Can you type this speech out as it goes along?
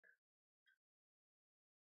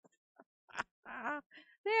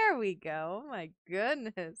There we go. Oh my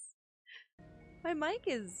goodness. My mic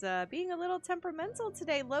is being a little temperamental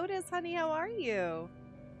today. Lotus, honey, how are you?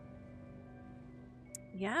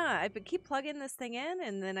 Yeah, I keep plugging this thing in,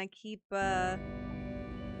 and then I keep running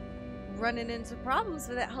into problems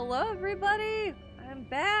with it. Hello, everybody. I'm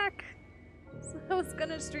back. So I was going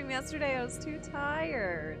to stream yesterday. I was too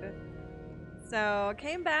tired. So I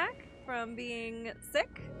came back from being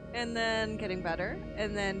sick, and then getting better,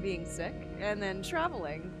 and then being sick, and then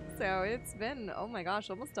traveling. So it's been, oh my gosh,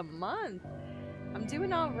 almost a month. I'm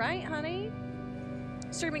doing all right, honey.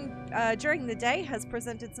 Streaming during the day has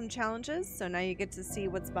presented some challenges, so now you get to see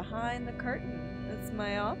what's behind the curtain. It's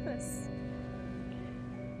my office.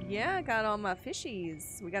 Yeah, I got all my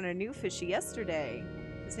fishies. We got a new fishy yesterday.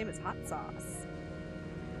 His name is Hot Sauce.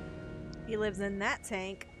 He lives in that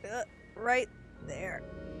tank right there.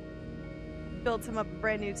 Built him up a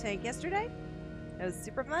brand new tank yesterday. It was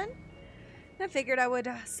super fun. I figured I would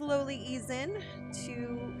slowly ease in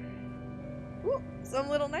to some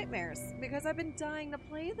little nightmares because I've been dying to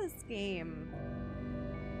play this game.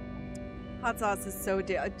 Hot Sauce is so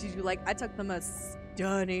did you like? I took the most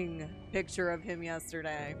stunning picture of him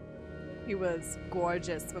yesterday. He was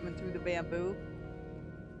gorgeous swimming through the bamboo.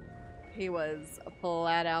 He was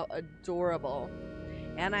flat out adorable.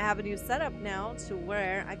 And I have a new setup now to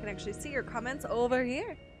where I can actually see your comments over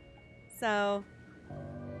here. So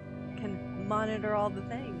I can monitor all the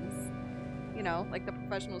things. You know, like the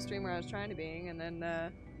professional streamer I was trying to be, and then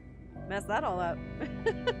mess that all up.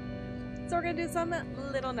 So we're gonna do some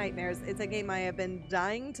Little Nightmares. It's a game I have been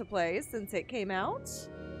dying to play since it came out.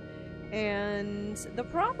 And the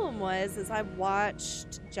problem was, is I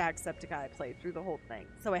watched Jacksepticeye play through the whole thing.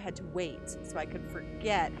 So I had to wait so I could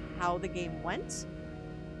forget how the game went.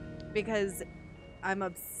 Because I'm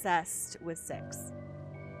obsessed with 6.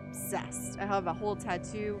 Obsessed. I have a whole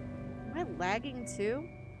tattoo. Am I lagging too?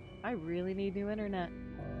 I really need new internet.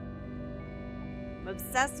 I'm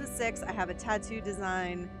obsessed with 6. I have a tattoo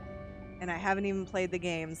design. And I haven't even played the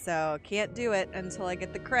game, so can't do it until I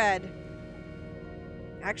get the cred.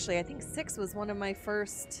 Actually, I think 6 was one of my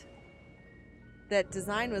first... That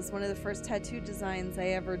design was one of the first tattoo designs I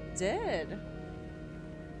ever did.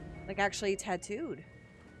 Like, actually tattooed.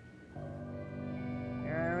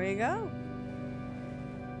 There we go.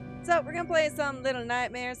 So, we're gonna play some Little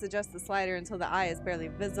Nightmares. Adjust the slider until the eye is barely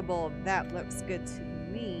visible. That looks good to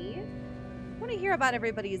me. I want to hear about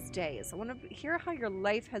everybody's days. I want to hear how your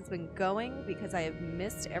life has been going because I have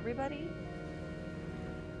missed everybody.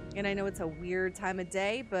 And I know it's a weird time of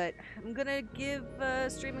day, but I'm going to give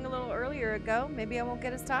streaming a little earlier a go. Maybe I won't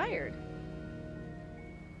get as tired.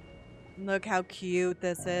 Look how cute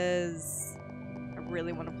this is. I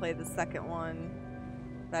really want to play the second one.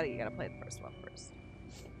 But you got to play the first one first.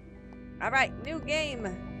 All right, new game.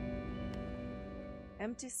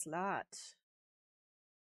 Empty slot.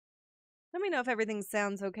 Let me know if everything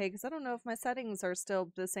sounds okay, because I don't know if my settings are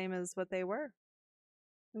still the same as what they were.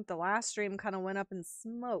 I think the last stream kind of went up in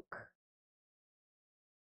smoke.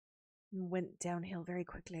 And went downhill very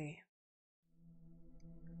quickly.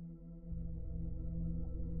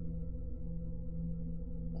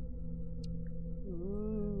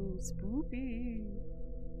 Ooh, spooky.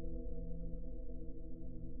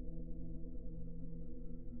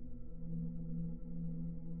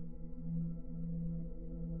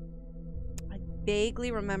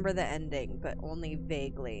 Vaguely remember the ending, but only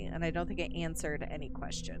vaguely, and I don't think it answered any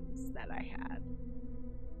questions that I had.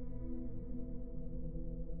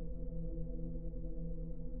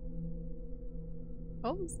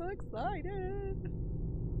 Oh, I'm so excited!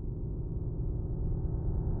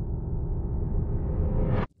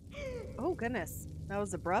 Oh goodness, that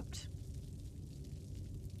was abrupt.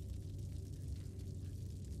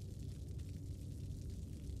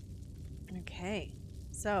 Okay,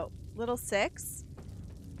 so little 6.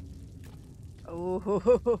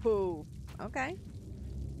 Oh, okay.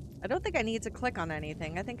 I don't think I need to click on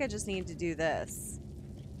anything. I think I just need to do this.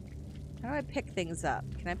 How do I pick things up?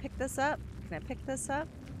 Can I pick this up? Can I pick this up?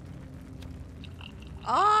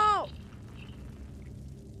 Oh!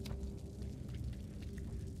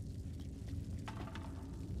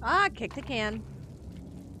 Ah, kick the can.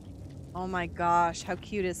 Oh my gosh, how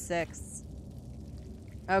cute is 6?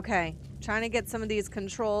 Okay, trying to get some of these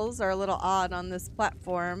controls are a little odd on this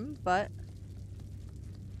platform, but...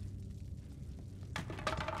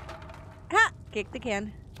 Ha! Kick the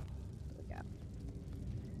can. There we go.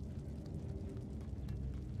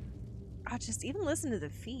 Oh, just even listen to the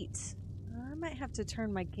feet. I might have to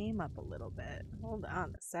turn my game up a little bit. Hold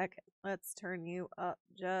on a second. Let's turn you up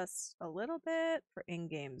just a little bit for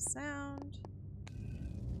in-game sound.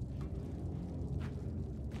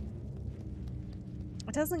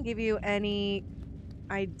 It doesn't give you any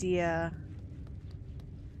idea.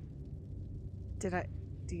 How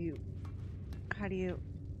do you,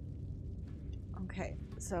 okay,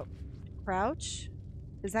 so crouch?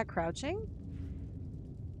 Is that crouching?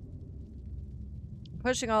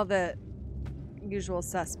 Pushing all the usual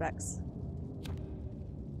suspects.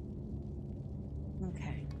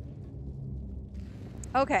 Okay.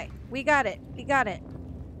 Okay, we got it. We got it.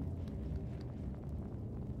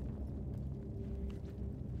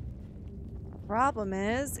 Problem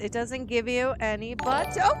is, it doesn't give you any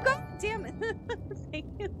but. Oh, god damn it. Thank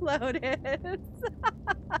you, Lotus.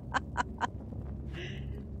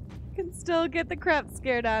 Can still get the crap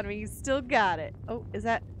scared out of me. You still got it. Oh, is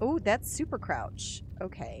that? Oh, that's super crouch.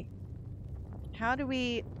 Okay. How do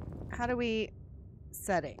we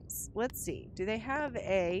settings? Let's see. Do they have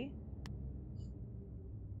a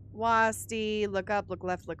WASD, look up, look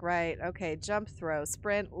left, look right. Okay, jump, throw,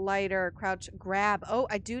 sprint, lighter, crouch, grab. Oh,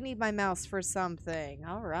 I do need my mouse for something.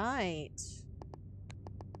 All right.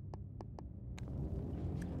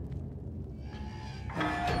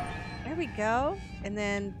 There we go. And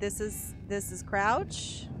then this is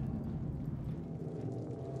crouch.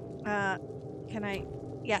 Can I?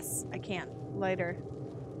 Yes, I can. Lighter.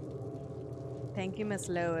 Thank you, Miss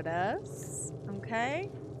Lotus.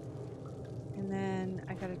 Okay. And then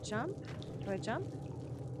I gotta jump. Do I jump?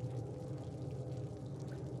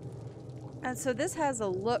 And so this has a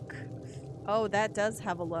look. Oh, that does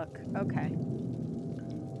have a look. Okay.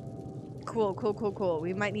 Cool, cool, cool, cool.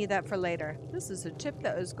 We might need that for later. This is a tip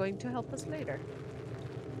that is going to help us later.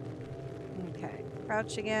 Okay.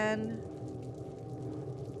 Crouch again.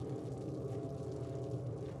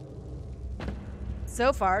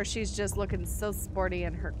 So far, she's just looking so sporty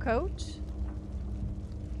in her coat.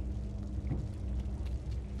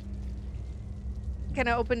 Can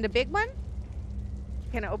I open the big one?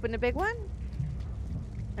 Can I open the big one?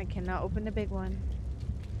 I cannot open the big one.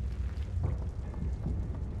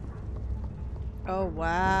 Oh,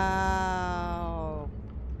 wow.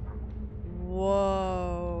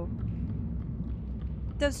 Whoa.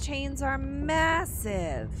 Those chains are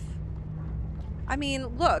massive. I mean,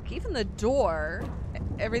 look, even the door,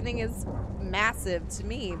 everything is massive to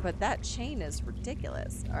me, but that chain is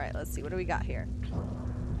ridiculous. All right, let's see. What do we got here?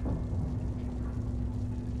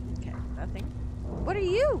 Okay, nothing. What are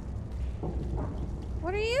you?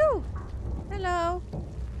 What are you? Hello.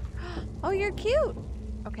 Oh, you're cute.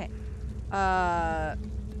 Okay. Oh.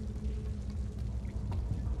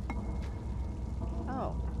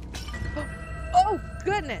 Oh,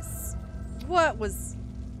 goodness. What was...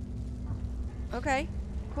 Okay,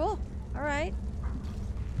 cool. All right.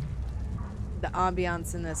 The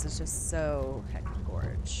ambiance in this is just so heckin'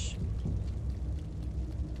 gorge.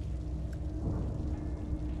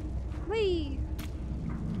 Whee!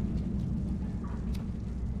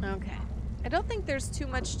 Okay. I don't think there's too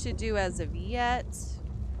much to do as of yet.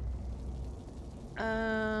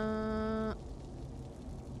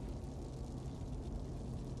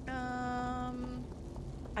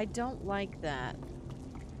 I don't like that.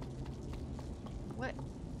 What?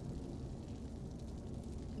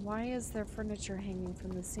 Why is there furniture hanging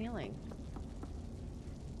from the ceiling?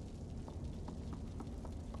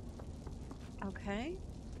 Okay.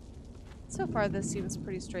 So far, this seems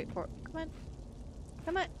pretty straightforward. Come on.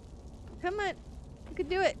 Come on. Come on. You can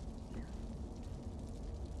do it.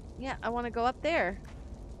 Yeah, I want to go up there.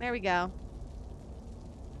 There we go.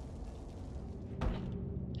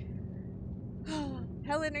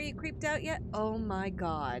 Helen, are you creeped out yet? Oh my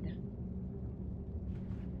god.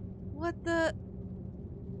 What the...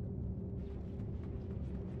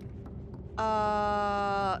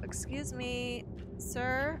 excuse me,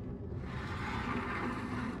 sir?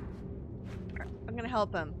 I'm gonna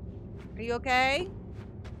help him. Are you okay?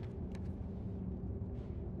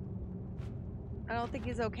 I don't think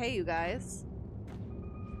he's okay, you guys.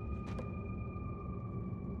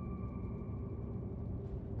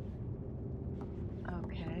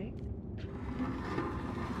 Okay.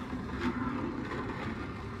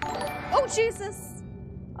 Oh, Jesus!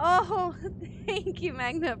 Oh, thank you,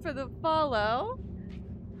 Magna, for the follow.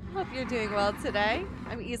 Hope you're doing well today.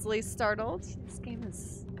 I'm easily startled. This game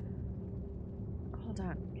is... Hold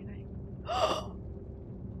on. Can I...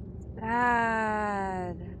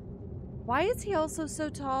 Bad. Why is he also so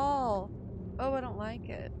tall? Oh, I don't like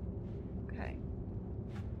it. Okay.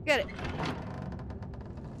 Get it.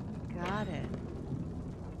 Got it.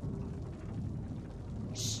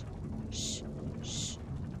 Shh. Shh. Shh.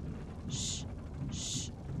 Shh. Shh.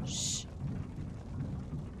 Shh.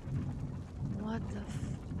 What the f...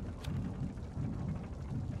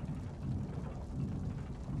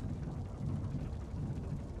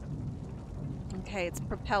 Okay, it's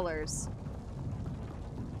propellers.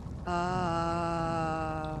 Okay.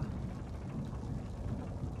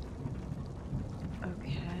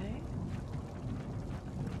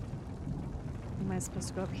 Am I supposed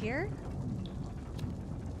to go up here?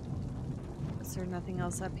 Is there nothing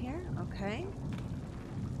else up here? Okay.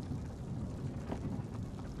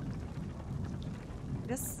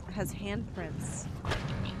 This has handprints.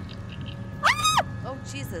 Ah! Oh,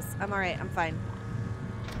 Jesus. I'm alright. I'm fine.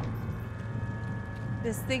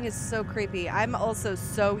 This thing is so creepy. I'm also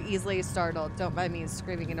so easily startled. Don't mind me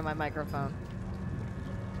screaming into my microphone.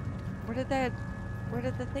 Where did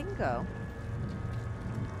the thing go?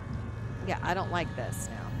 Yeah, I don't like this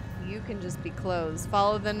now. You can just be closed.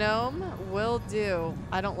 Follow the gnome? Will do.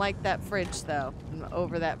 I don't like that fridge, though. I'm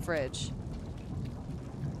over that fridge.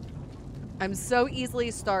 I'm so easily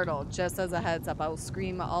startled, just as a heads up. I will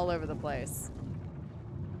scream all over the place.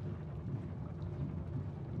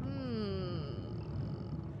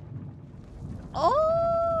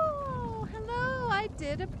 Oh, hello. I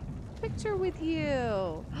did a picture with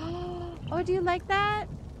you. Oh, do you like that?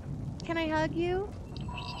 Can I hug you?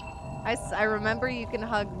 I remember you can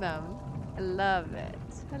hug them. I love it.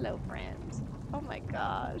 Hello, friend. Oh my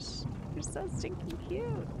gosh. You're so stinking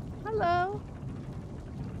cute. Hello.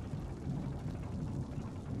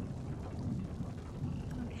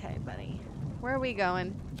 Okay, buddy. Where are we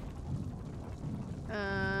going?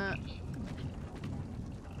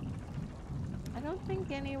 I don't think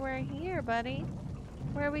anywhere here, buddy.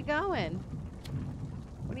 Where are we going?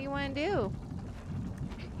 What do you want to do?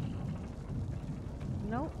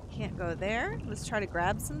 Nope, can't go there. Let's try to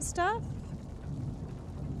grab some stuff.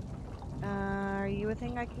 Are you a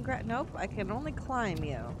thing I can grab? Nope, I can only climb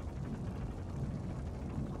you.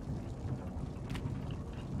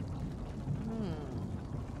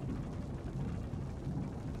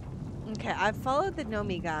 Okay, I've followed the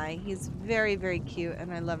Nomi guy. He's very, very cute,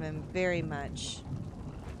 and I love him very much.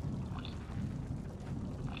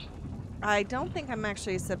 I don't think I'm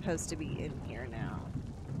actually supposed to be in here now.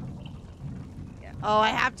 Yeah. Oh, I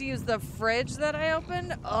have to use the fridge that I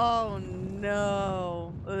opened? Oh,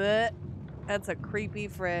 no. Ugh. That's a creepy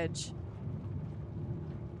fridge.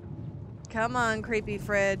 Come on, creepy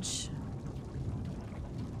fridge.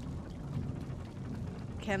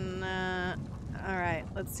 Alright,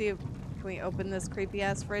 let's see if... Can we open this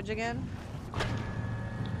creepy-ass fridge again?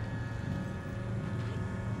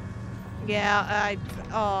 Yeah,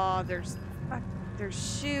 oh, there's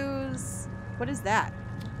shoes. What is that?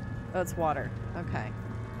 Oh, it's water. Okay.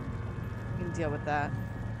 We can deal with that.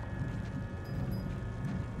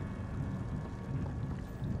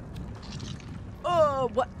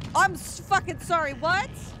 Oh, what? I'm fucking sorry,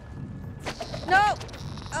 what? No!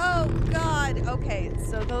 Oh, God. Okay,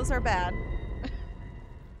 so those are bad.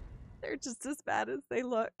 They're just as bad as they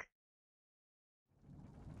look.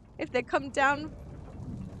 If they come down...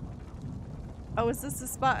 Oh, is this the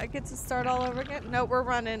spot I get to start all over again? No, we're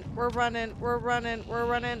running. We're running. We're running. We're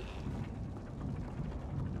running.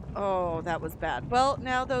 Oh, that was bad. Well,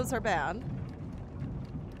 now those are bad.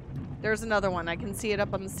 There's another one. I can see it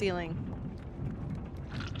up on the ceiling.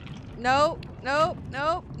 Nope. Nope.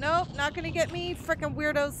 Nope. Nope. Not gonna get me, frickin'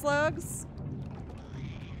 weirdo slugs.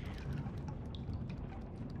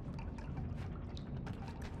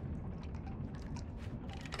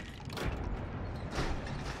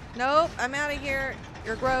 Nope, I'm out of here.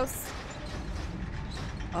 You're gross.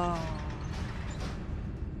 Oh.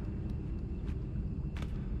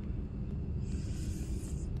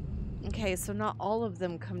 Okay, so not all of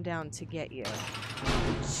them come down to get you.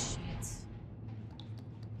 Shit.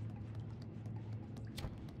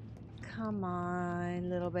 Come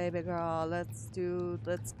on, little baby girl.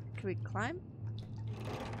 Can we climb?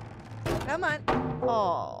 Come on.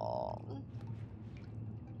 Oh.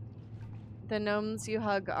 The gnomes you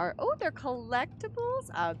hug are... Oh, they're collectibles?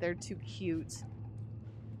 Oh, they're too cute.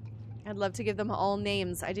 I'd love to give them all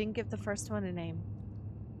names. I didn't give the first one a name.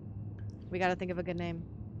 We gotta think of a good name.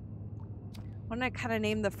 Why don't I kind of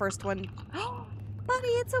name the first one? Oh, buddy,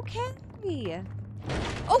 it's okay.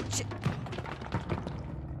 Oh, shit.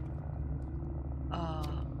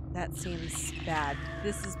 Oh, that seems bad.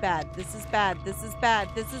 This is bad. This is bad. This is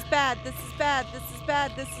bad. This is bad. This is bad. This is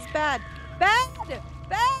bad. This is bad. Bad!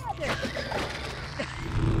 Bad!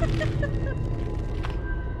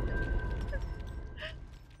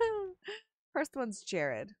 First one's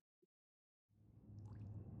Jared.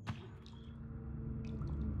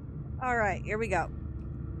 Alright, here we go.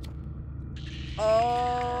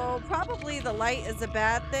 Oh, probably the light is a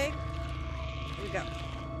bad thing. Here we go.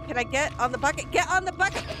 Can I get on the bucket? Get on the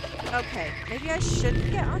bucket! Okay, maybe I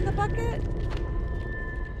shouldn't get on the bucket?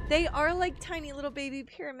 They are like tiny little baby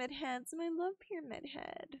pyramid heads, and I love Pyramid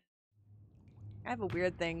Head. I have a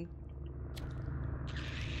weird thing.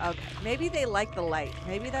 Okay, maybe they like the light.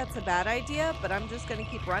 Maybe that's a bad idea, but I'm just gonna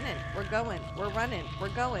keep running. We're going. We're running.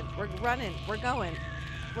 We're going. We're running. We're going.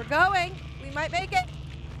 We're going. We might make it.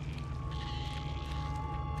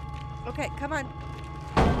 Okay, come on.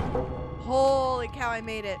 Holy cow, I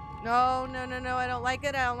made it. No, no, no, no. I don't like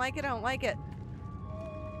it. I don't like it. I don't like it.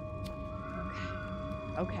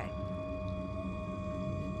 Okay. Okay.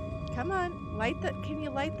 Come on. Light the can you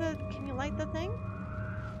light the thing?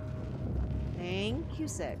 Thank you,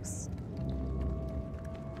 6.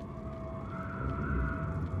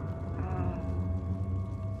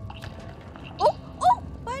 Oh,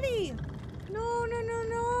 buddy! No, no, no,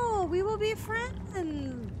 no. We will be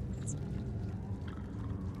friends.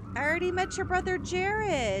 I already met your brother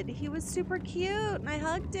Jared. He was super cute, and I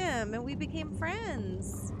hugged him, and we became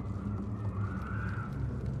friends.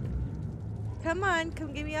 Come on,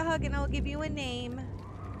 come give me a hug, and I'll give you a name.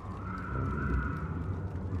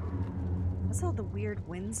 What's all the weird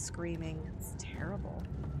wind screaming? It's terrible.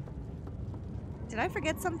 Did I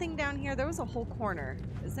forget something down here? There was a whole corner.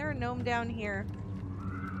 Is there a gnome down here?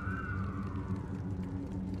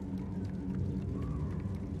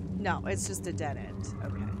 No, it's just a dead end.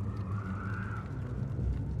 Okay.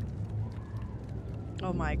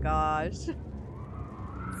 Oh my gosh.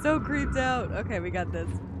 So creeped out. Okay, we got this.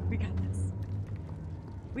 We got this.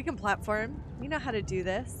 We can platform. We know how to do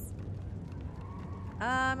this.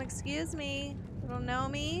 Excuse me. You don't know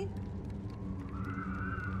me?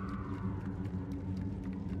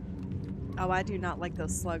 Oh, I do not like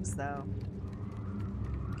those slugs, though.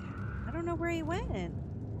 I don't know where he went.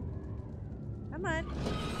 Come on.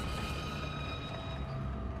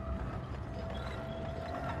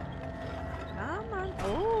 Come on.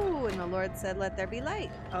 Oh, and the Lord said, let there be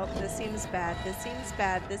light. Oh, this seems bad. This seems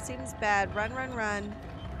bad. This seems bad. Run, run, run.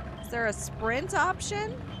 Is there a sprint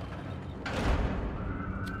option?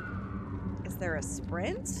 Is there a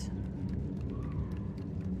sprint?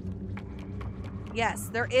 Yes,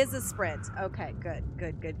 there is a sprint. Okay, good,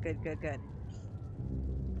 good, good, good, good, good.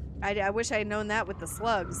 I wish I had known that with the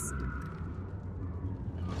slugs.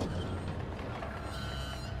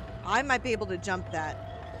 I might be able to jump that.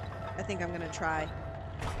 I think I'm gonna try.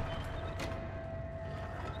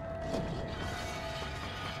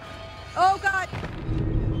 Oh god!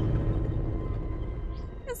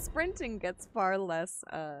 Sprinting gets far less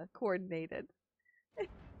coordinated.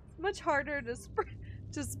 It's much harder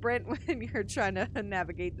to sprint when you're trying to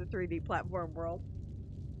navigate the 3D platform world.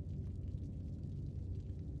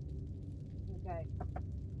 Okay.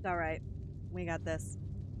 It's alright. We got this.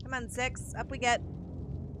 Come on, 6. Up we get.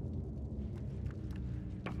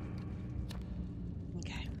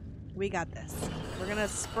 Okay. We got this. We're gonna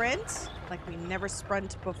sprint like we never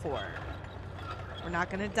sprint before. We're not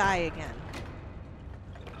gonna die again.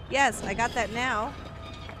 Yes, I got that now.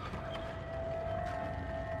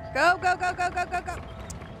 Go, go, go, go, go, go, go.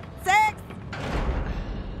 6!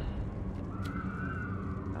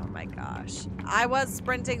 Oh my gosh. I was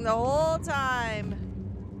sprinting the whole time.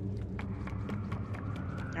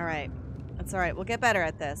 All right. That's all right. We'll get better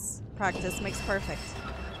at this. Practice makes perfect.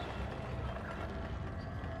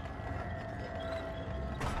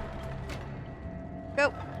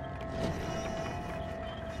 Go.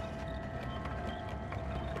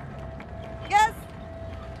 Yes!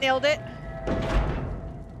 Nailed it.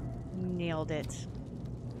 Nailed it.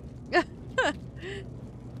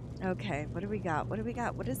 Okay, what do we got? What do we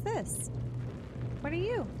got? What is this? What are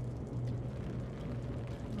you?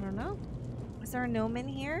 I don't know. Is there a gnome in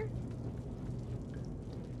here?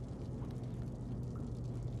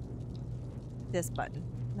 This button,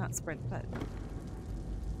 not sprint button.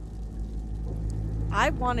 I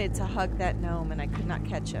wanted to hug that gnome and I could not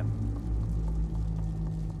catch him.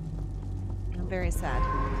 I'm very sad.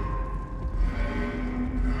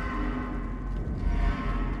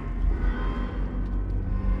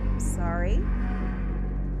 Sorry.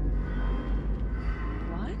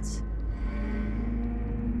 What?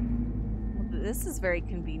 Well, this is very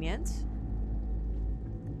convenient.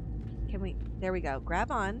 Can we... There we go.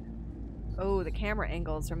 Grab on. Oh, the camera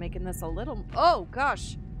angles are making this a little... Oh,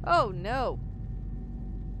 gosh. Oh, no.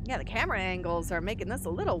 Yeah, the camera angles are making this a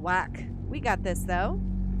little whack. We got this, though.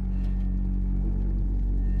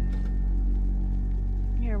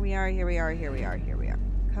 Here we are, here we are, here we are, here we are.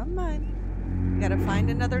 Come on. We gotta find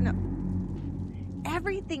another no.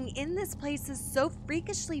 Everything in this place is so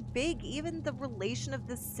freakishly big. Even the relation of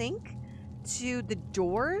the sink to the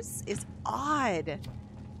doors is odd.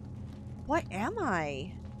 What am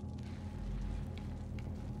I?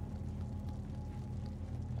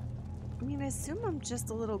 I'm mean, I assume I'm just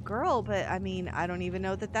a little girl, but I mean, I don't even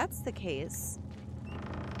know that that's the case.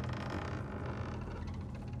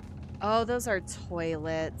 Oh, those are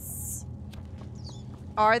toilets.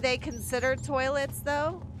 Are they considered toilets,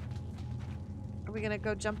 though? Are we gonna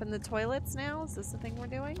go jump in the toilets now? Is this the thing we're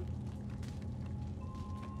doing?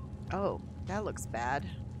 Oh, that looks bad.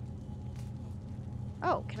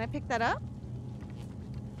 Oh, can I pick that up?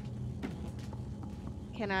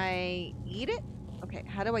 Can I eat it? Okay,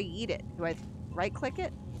 how do I eat it? Do I right-click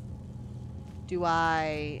it? Do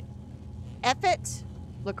I F it?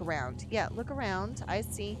 Look around. Yeah, look around. I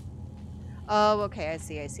see. Oh, okay, I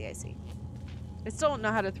see. I still don't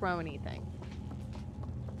know how to throw anything.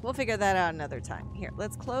 We'll figure that out another time. Here,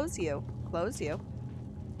 let's close you. Close you.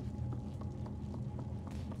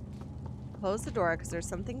 Close the door because there's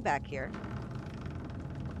something back here.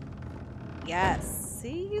 Yes.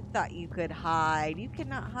 See, you thought you could hide. You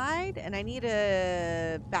cannot hide. And I need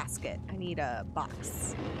a basket. I need a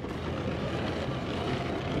box.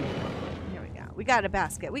 Here we go. We got a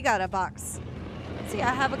basket. We got a box. See,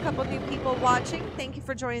 I have a couple new people watching. Thank you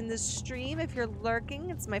for joining this stream. If you're lurking,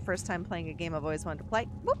 it's my first time playing a game I've always wanted to play.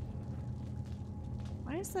 Whoop.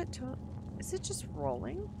 Why is that? Is it just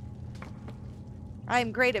rolling?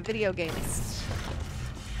 I'm great at video games.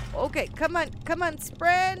 Okay, come on. Come on.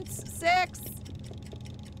 Sprint. 6.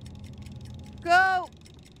 Go.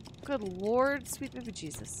 Good Lord. Sweet baby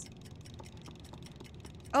Jesus.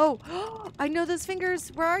 Oh, I know those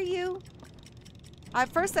fingers. Where are you?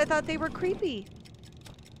 At first, I thought they were creepy.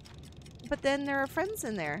 But then there are friends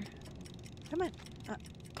in there. Come on.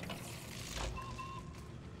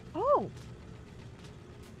 Oh.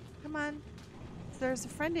 Come on. There's a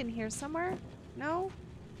friend in here somewhere. No?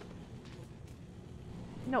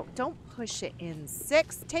 No, don't push it in.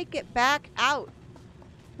 6. Take it back out.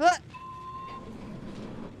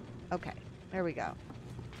 Okay. There we go.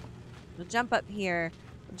 We'll jump up here.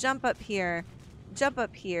 Jump up here. Jump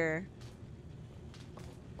up here.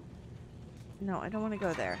 No, I don't want to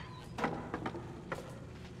go there.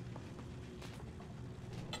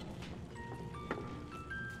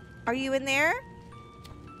 Are you in there?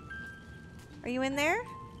 Are you in there?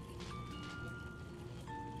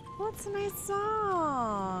 Well, it's a nice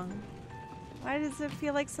song. Why does it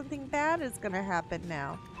feel like something bad is going to happen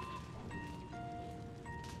now?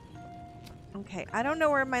 Okay, I don't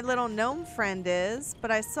know where my little gnome friend is,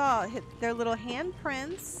 but I saw their little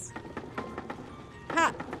handprints.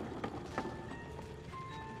 Ha!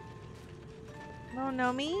 Little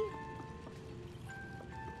gnomey?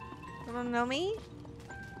 Little gnomey?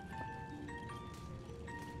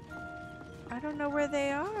 I don't know where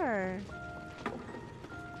they are.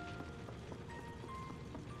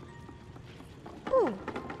 Ooh.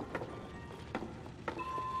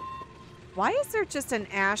 Why is there just an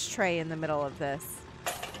ashtray in the middle of this?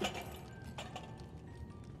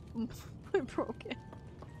 I broke it.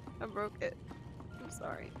 I broke it. I'm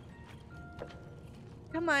sorry.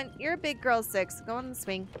 Come on. You're a big girl, 6. Go on the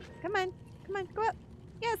swing. Come on. Come on. Go up.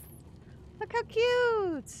 Yes. Look how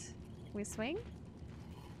cute. Can we swing?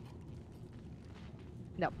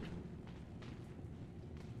 No.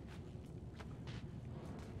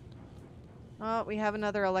 Oh, we have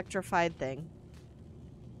another electrified thing.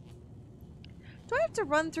 Do I have to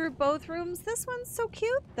run through both rooms? This one's so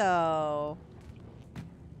cute, though.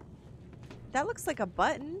 That looks like a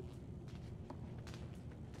button.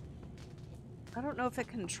 I don't know if it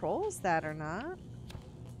controls that or not.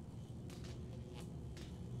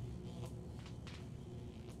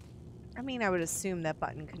 I mean, I would assume that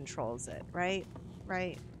button controls it, right?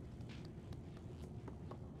 Right.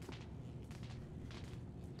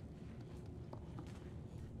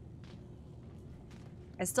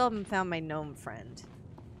 I still haven't found my gnome friend.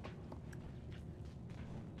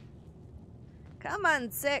 Come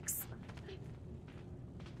on, 6.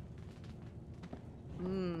 I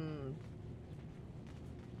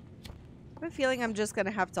have a feeling I'm just going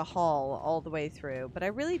to have to haul all the way through. But I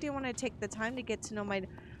really do want to take the time to get to know my...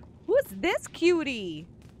 Who's this cutie?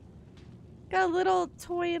 Got a little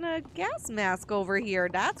toy and a gas mask over here.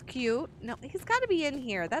 That's cute. No, he's got to be in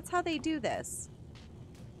here. That's how they do this.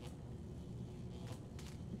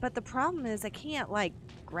 But the problem is I can't, like,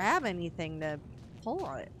 grab anything to pull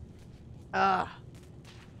on it. Ugh.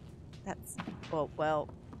 That's... Well...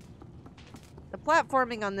 The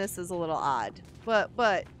platforming on this is a little odd.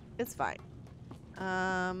 But it's fine.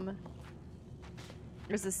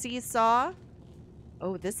 There's a seesaw.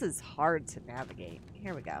 Oh, this is hard to navigate.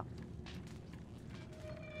 Here we go.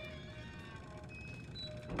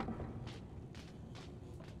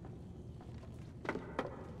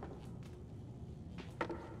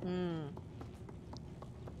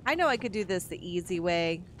 I know I could do this the easy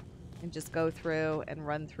way. And just go through and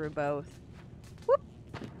run through both. Whoop.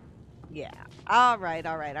 Yeah. All right,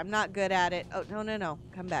 all right. I'm not good at it. Oh, no, no, no.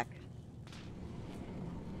 Come back.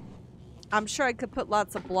 I'm sure I could put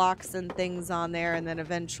lots of blocks and things on there and then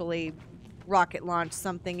eventually rocket launch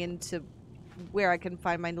something into where I can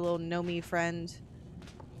find my little Nomi friend.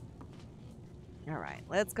 All right,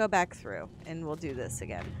 let's go back through and we'll do this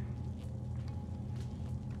again.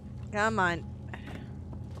 Come on.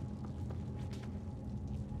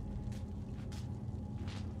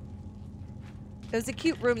 It was a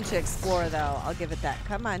cute room to explore, though. I'll give it that.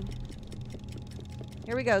 Come on.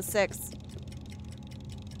 Here we go, 6.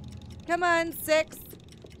 Come on, 6.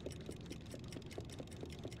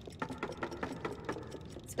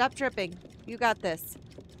 Stop tripping. You got this.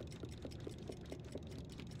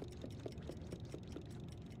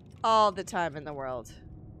 All the time in the world.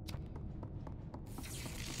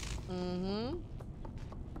 Mm-hmm.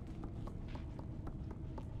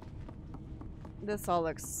 This all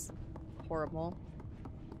looks horrible.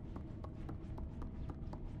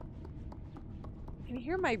 I can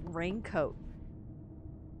hear my raincoat.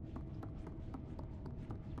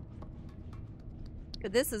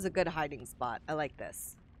 This is a good hiding spot. I like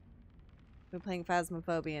this. We're playing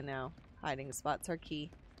Phasmophobia now. Hiding spots are key.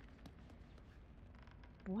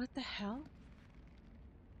 What the hell?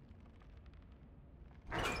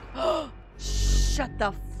 Shut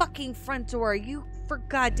the fucking front door. Are you for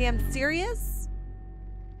goddamn serious?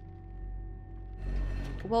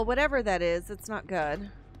 Well, whatever that is, it's not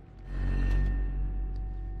good.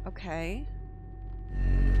 Okay.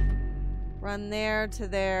 Run there to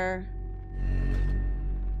there.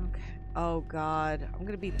 Okay. Oh, God. I'm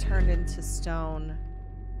gonna be turned into stone.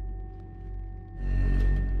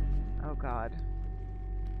 Oh, God.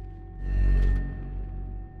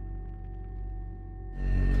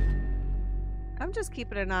 I'm just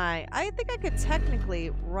keeping an eye. I think I could technically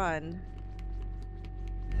run.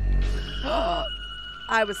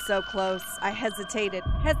 I was so close. I hesitated.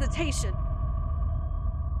 Hesitation.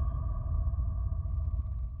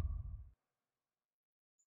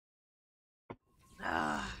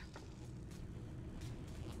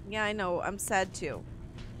 Yeah, I know. I'm sad too.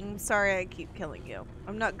 I'm sorry I keep killing you.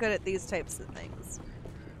 I'm not good at these types of things.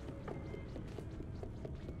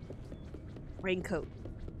 Raincoat.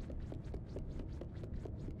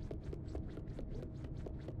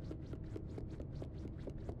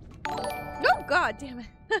 Oh, God damn it.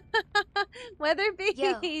 Weather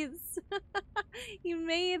bees. You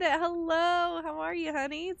made it. Hello. How are you,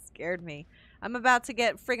 honey? It scared me. I'm about to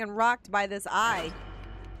get friggin' rocked by this eye.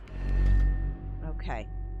 Okay.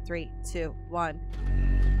 3, 2, 1.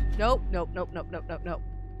 Nope, nope, nope, nope, nope, nope, nope.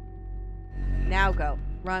 Now go.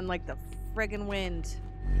 Run like the friggin' wind.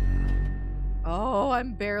 Oh,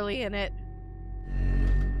 I'm barely in it.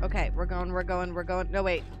 Okay, we're going, we're going, we're going. No,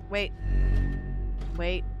 wait, wait.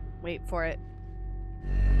 Wait, wait for it.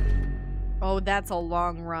 Oh, that's a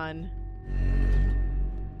long run.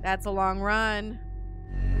 That's a long run.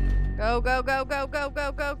 Go, go, go, go, go,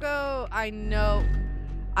 go, go, go. I know.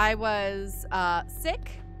 I was sick,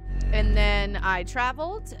 and then I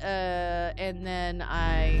traveled, and then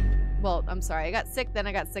well, I'm sorry. I got sick, then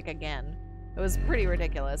I got sick again. It was pretty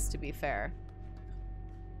ridiculous, to be fair.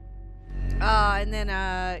 And then,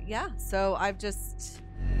 yeah, so I've just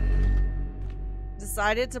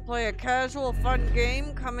decided to play a casual, fun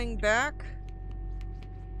game coming back.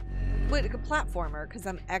 Wait, like a platformer, because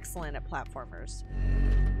I'm excellent at platformers.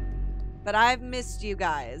 But I've missed you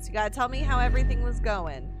guys. You gotta tell me how everything was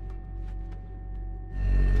going.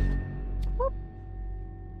 Whoop.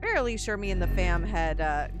 Fairly sure me and the fam had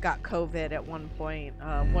got COVID at one point.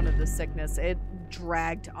 One of the sickness. It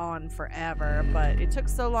dragged on forever, but it took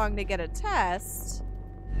so long to get a test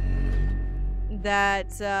that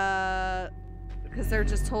because they're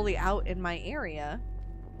just totally out in my area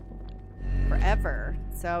forever.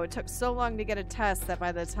 So it took so long to get a test that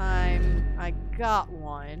by the time I got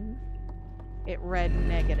one, it read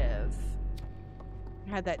negative. I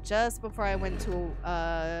had that just before I went to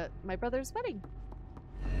my brother's wedding.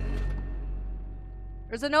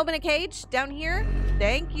 There's a gnome in a cage down here.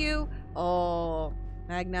 Thank you. Oh,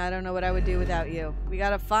 Magna, I don't know what I would do without you. We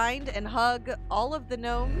gotta find and hug all of the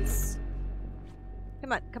gnomes.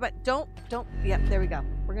 Come on, come on. Don't. Yep, there we go.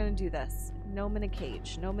 We're gonna do this. Gnome in a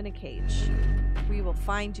cage. Gnome in a cage. We will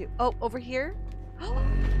find you. Oh, over here? Oh,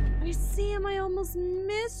 I see him. I almost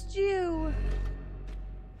missed you.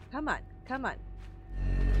 Come on. Come on.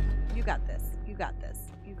 You got this. You got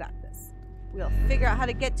this. You got this. We'll figure out how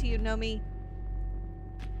to get to you, Nomi.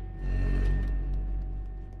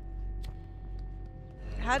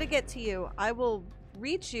 How to get to you. I will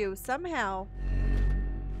reach you somehow.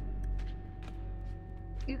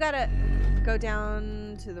 you gotta go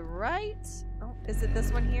down to the right. Oh, is it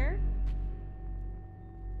this one here?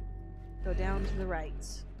 Go down to the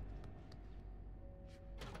right.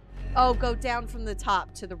 Oh, go down from the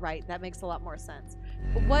top to the right. That makes a lot more sense.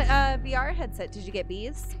 What VR headset did you get,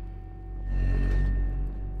 Bees?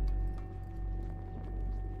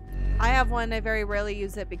 I have one. I very rarely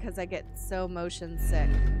use it because I get so motion sick.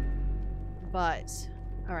 But,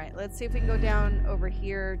 all right, let's see if we can go down over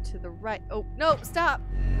here to the right. Oh, no, stop.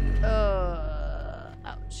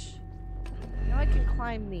 Ouch. Now I can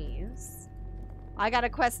climb these. I got a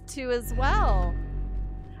Quest 2 as well.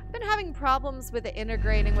 I've been having problems with it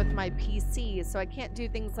integrating with my PC, so I can't do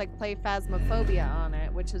things like play Phasmophobia on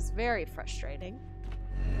it, which is very frustrating.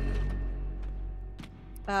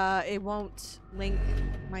 It won't link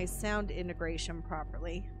my sound integration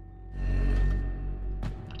properly.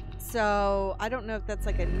 So, I don't know if that's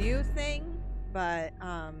like a new thing, but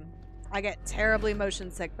I get terribly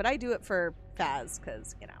motion sick, but I do it for Phas,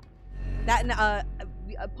 because, you know. That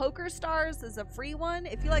and Poker Stars is a free one.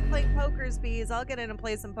 If you like playing pokers, Bees, I'll get in and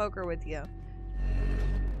play some poker with you.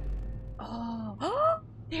 Oh,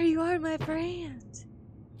 there you are, my friend.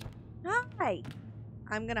 Hi.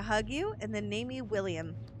 I'm gonna hug you and then name you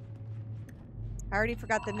William. I already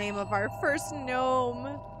forgot the name of our first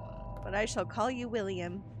gnome, but I shall call you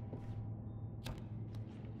William.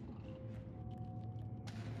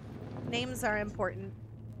 Names are important.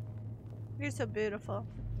 You're so beautiful.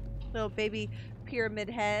 Little baby pyramid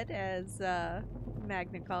head, as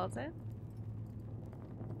Magna calls it.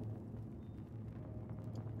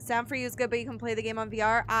 Sound for you is good, but you can play the game on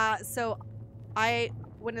VR. So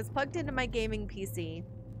when it's plugged into my gaming PC,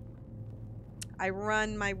 I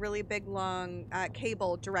run my really big long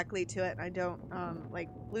cable directly to it. I don't like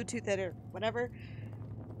Bluetooth it or whatever.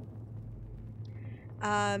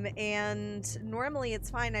 And normally it's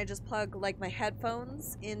fine. I just plug like my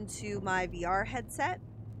headphones into my VR headset,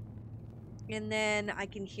 and then I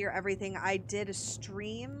can hear everything. I did a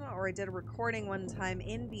stream, or I did a recording one time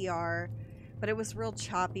in VR, but it was real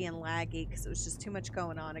choppy and laggy because it was just too much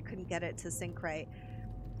going on. I couldn't get it to sync right.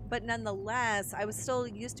 But nonetheless, I was still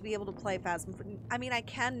used to be able to play Phasmophobia. I mean, I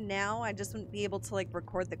can now. I just wouldn't be able to like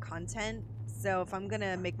record the content. So if I'm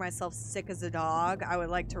gonna make myself sick as a dog, I would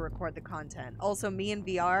like to record the content. Also, me in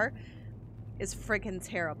VR is freaking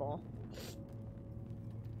terrible.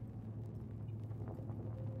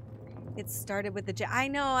 It started with the I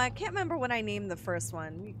know, I can't remember when I named the first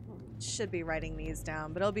one. We should be writing these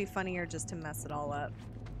down, but it'll be funnier just to mess it all up.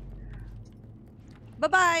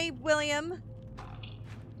 Bye-bye, William.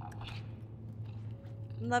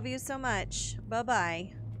 Love you so much.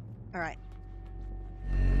 Bye-bye. All right.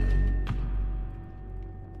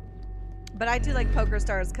 But I do like Poker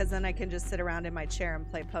Stars because then I can just sit around in my chair and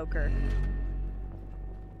play poker.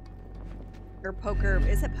 Or poker.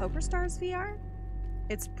 Is it Poker Stars VR?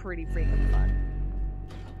 It's pretty freaking fun.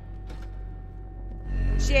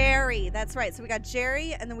 Jerry. That's right. So we got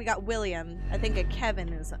Jerry and then we got William. I think a Kevin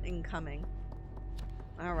is incoming.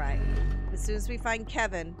 All right. As soon as we find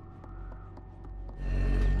Kevin.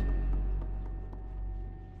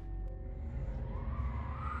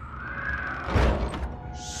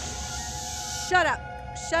 Shut up.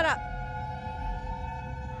 Shut up.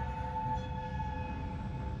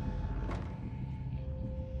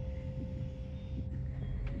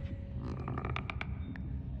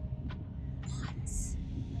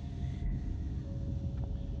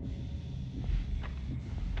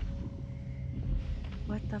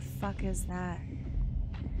 What the fuck is that?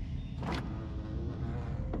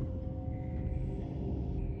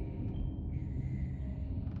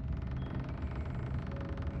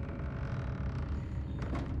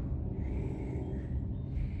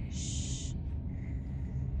 Shh.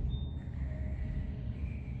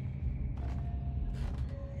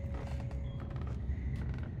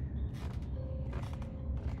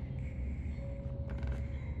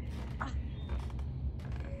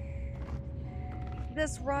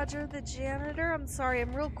 This Roger the janitor? I'm sorry,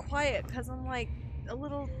 I'm real quiet because I'm like a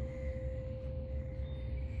little...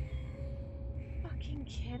 Fucking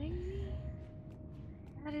kidding me?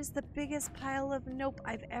 That is the biggest pile of nope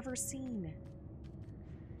I've ever seen.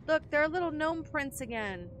 Look, there are little gnome prints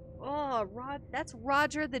again. Oh, that's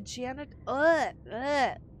Roger the janitor. Ugh.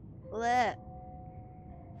 Ugh. Ugh.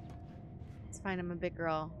 It's fine, I'm a big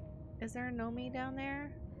girl. Is there a gnome down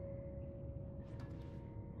there?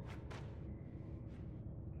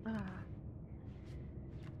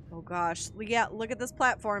 Oh gosh. Yeah, look at this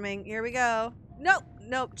platforming. Here we go. Nope.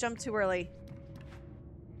 Nope. Jump too early.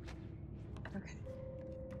 Okay.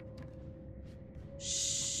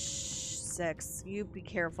 Shh. 6. You be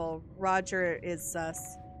careful. Roger is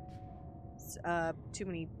sus. just too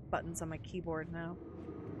many buttons on my keyboard now.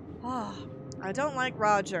 Oh, I don't like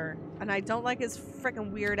Roger, and I don't like his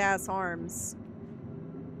freaking weird ass arms.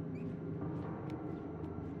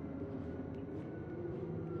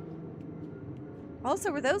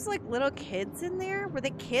 Also, were those like little kids in there? Were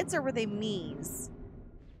they kids or were they me's?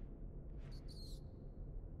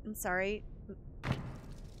 I'm sorry.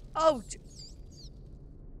 Oh!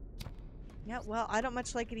 Yeah, well, I don't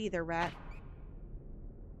much like it either, rat.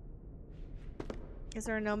 Is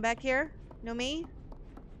there a gnome back here? No me?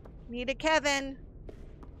 Need a Kevin.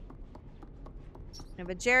 We have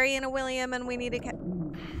a Jerry and a William, and we need a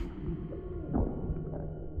Kevin.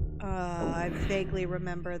 I vaguely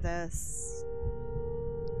remember this.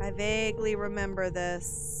 I vaguely remember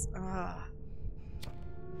this.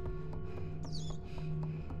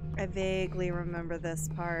 I vaguely remember this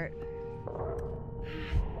part.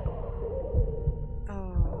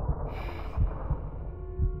 Oh.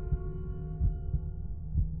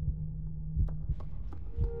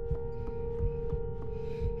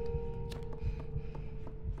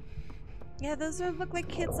 Yeah, those look like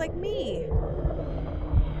kids like me.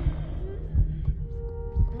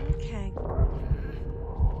 Okay.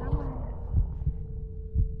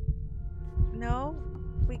 No,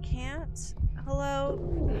 we can't. Hello?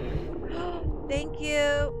 Thank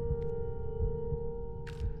you.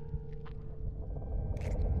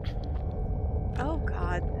 Oh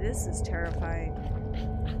god, this is terrifying.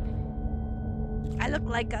 I look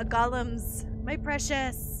like a golems, my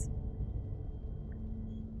precious.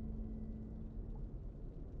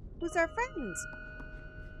 Who's our friend?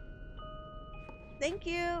 Thank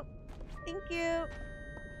you. Thank you.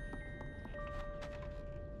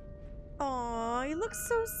 Aw, he looks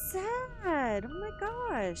so sad. Oh my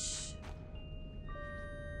gosh.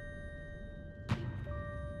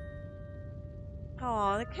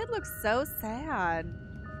 Aw, the kid looks so sad.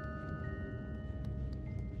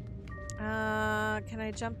 Can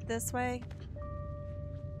I jump this way?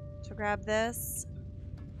 To grab this?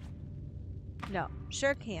 No,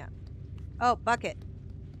 sure can't. Oh, bucket.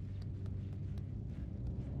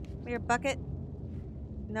 Your bucket?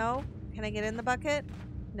 No? Can I get in the bucket?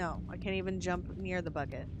 No, I can't even jump near the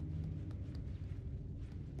bucket.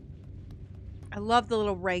 I love the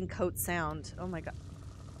little raincoat sound. Oh my god.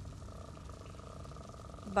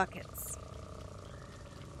 Buckets.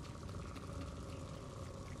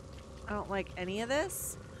 I don't like any of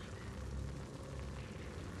this.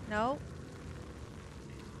 No.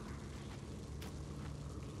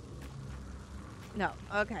 No.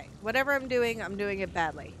 Okay. Whatever I'm doing it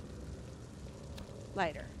badly.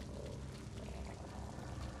 Lighter.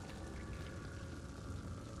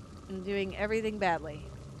 I'm doing everything badly.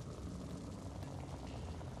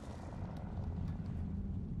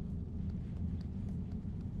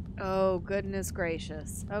 Oh, goodness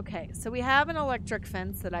gracious. Okay, so we have an electric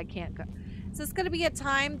fence that I can't go. Is this going to be a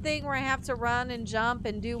time thing where I have to run and jump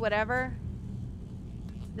and do whatever?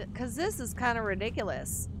 Because this is kind of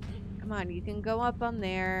ridiculous. Come on, you can go up on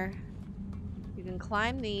there. You can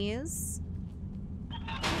climb these.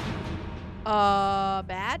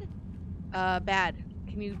 Bad? Bad.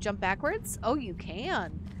 Can you jump backwards? Oh, you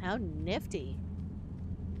can. How nifty.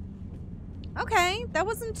 Okay, that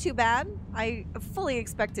wasn't too bad. I fully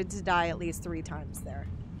expected to die at least 3 times there.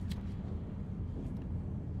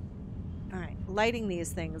 Alright, lighting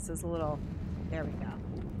these things is a little... There we go.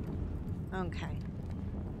 Okay.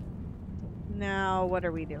 Now, what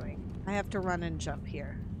are we doing? I have to run and jump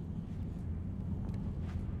here.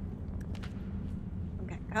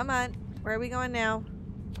 Okay, come on. Where are we going now?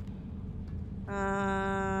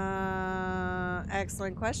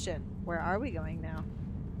 Excellent question. Where are we going now?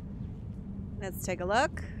 Let's take a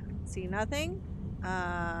look. See nothing.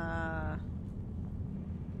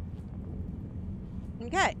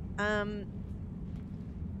 Okay. I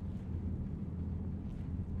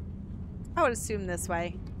would assume this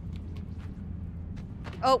way.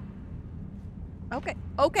 Oh. Okay.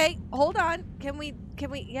 Okay. Hold on. Can we,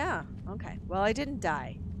 yeah. Okay. Well, I didn't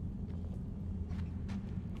die.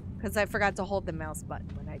 Because I forgot to hold the mouse button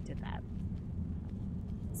when I did that.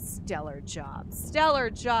 Stellar job.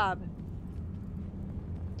 Stellar job.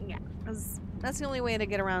 Yeah. That's the only way to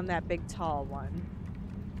get around that big, tall one.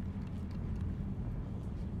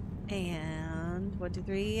 And 1, 2,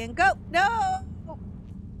 3, and go! No!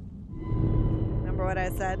 Remember what I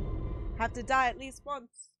said? Have to die at least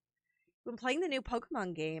once. Been playing the new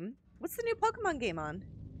Pokemon game. What's the new Pokemon game on?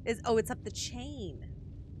 Oh, it's up the chain.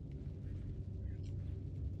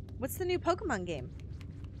 What's the new Pokemon game?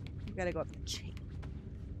 You gotta go up the chain.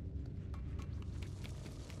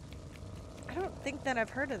 I don't think that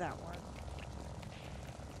I've heard of that one.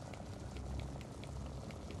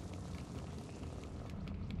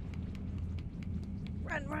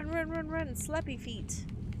 Run, run, run, run. Slappy feet.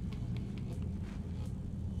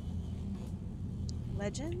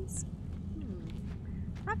 Legends?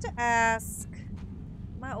 I have to ask.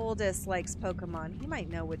 My oldest likes Pokemon. He might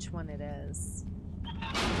know which one it is.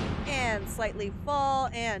 And slightly fall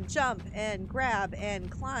and jump and grab and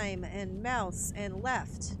climb and mouse and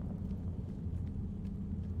left.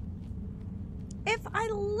 If I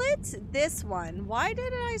lit this one, why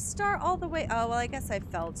didn't I start all the way? Oh, well, I guess I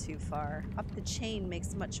fell too far. Up the chain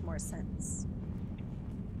makes much more sense.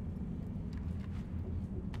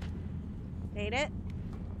 Made it.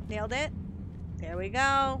 Nailed it. There we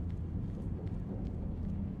go.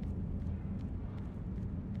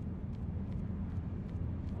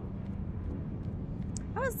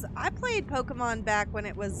 I played Pokemon back when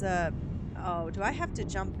it was oh, do I have to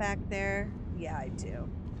jump back there? Yeah, I do.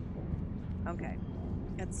 Okay.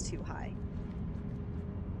 That's too high.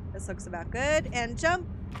 This looks about good. And jump.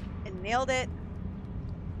 And nailed it.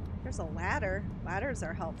 There's a ladder. Ladders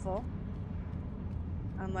are helpful.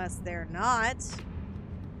 Unless they're not.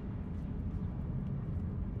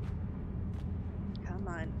 Come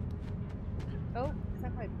on. Oh, is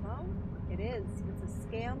that my phone? It is. It's a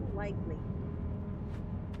scam likely.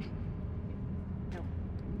 No.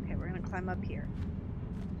 Okay, we're going to climb up here.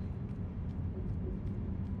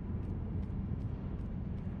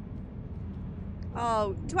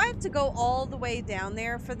 Oh, do I have to go all the way down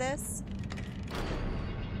there for this?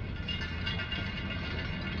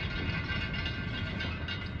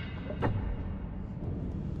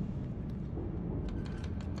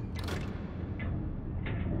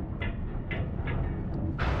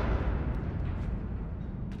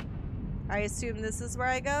 I assume this is where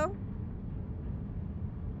I go?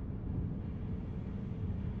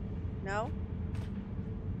 No?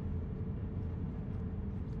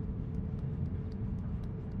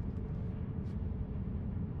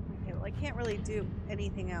 Okay, well, I can't really do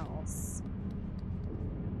anything else.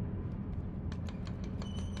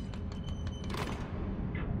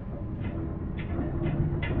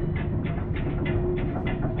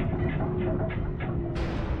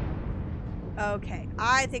 Okay,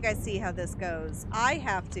 I think I see how this goes. I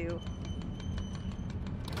have to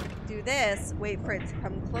do this, wait for it to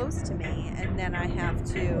come close to me, and then I have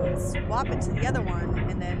to swap it to the other one,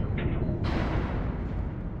 and then...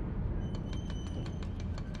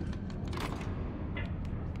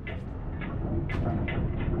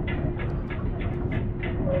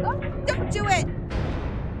 Oh, don't do it!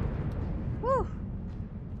 Whew.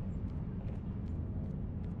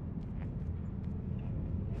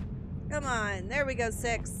 Come on, there we go,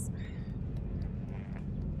 6.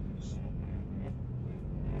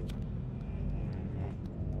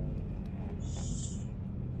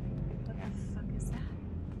 What the fuck is that?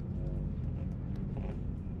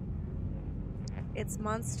 It's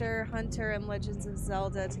Monster Hunter and Legends of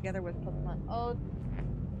Zelda together with Pokemon. Oh,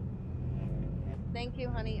 thank you,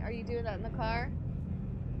 honey. Are you doing that in the car?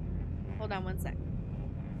 Hold on one sec.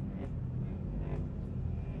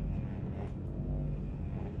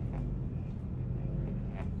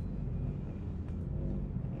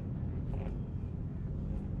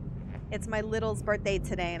 It's my little's birthday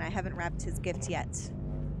today, and I haven't wrapped his gift yet.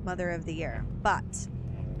 Mother of the Year. But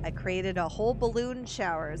I created a whole balloon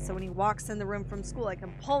shower, so when he walks in the room from school, I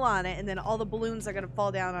can pull on it, and then all the balloons are going to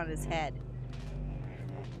fall down on his head.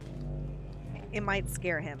 It might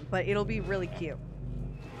scare him, but it'll be really cute.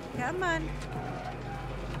 Come on.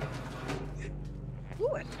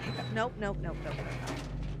 Ooh, nope, nope, nope, nope.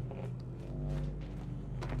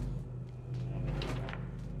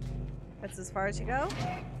 That's as far as you go?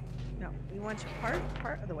 No, we want you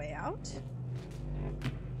part of the way out.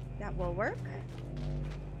 That will work.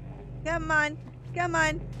 Come on, come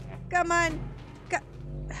on, come on.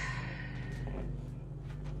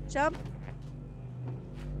 Jump.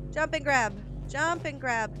 Jump and grab. Jump and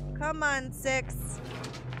grab. Come on, 6.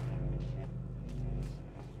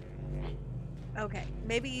 Okay,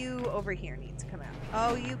 maybe you over here need to come out.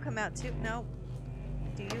 Oh, you come out too? No.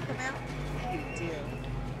 Do you come out? You do.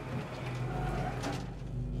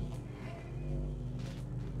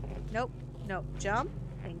 Nope. Nope. Jump.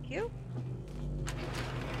 Thank you.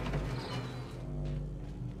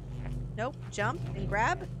 Nope. Jump and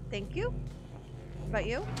grab. Thank you. What about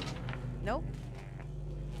you? Nope.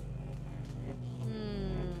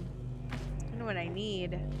 I know what I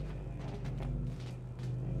need.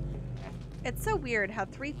 It's so weird how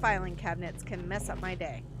 3 filing cabinets can mess up my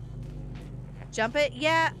day. Jump it?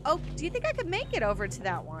 Yeah. Oh, do you think I could make it over to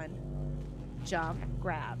that one? Jump.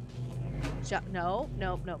 Grab. Jump. No,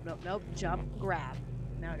 nope, nope, nope, nope. Jump, grab.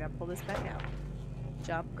 Now I gotta pull this back out.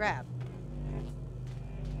 Jump, grab.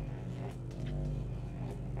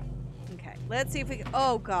 Okay. Let's see if we can.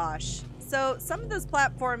 Oh gosh. So some of this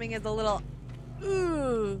platforming is a little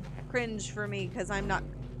cringe for me because I'm not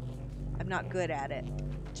good at it.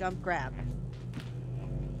 Jump, grab.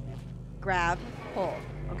 Grab, pull.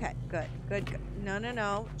 Okay, good, good, good. No, no,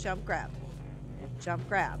 no. Jump, grab. Jump,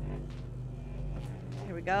 grab.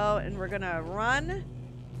 Here we go. And we're going to run.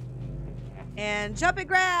 And jump and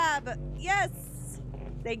grab. Yes.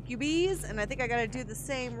 Thank you, bees. And I think I got to do the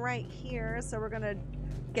same right here. So we're going to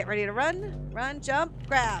get ready to run. Run, jump,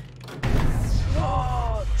 grab.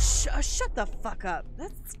 Oh, shut the fuck up.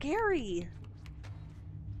 That's scary.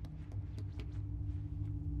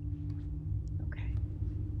 Okay.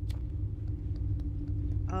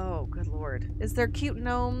 Oh, good lord. Is there cute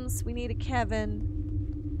gnomes? We need a Kevin.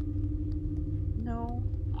 No.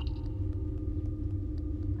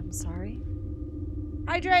 I'm sorry.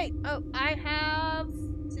 Hydrate! Oh,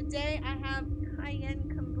 today I have cayenne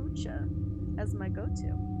kombucha as my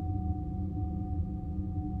go-to.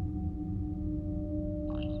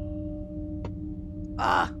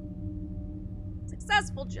 Ah!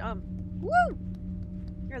 Successful jump. Woo!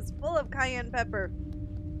 It's full of cayenne pepper.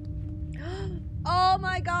 Oh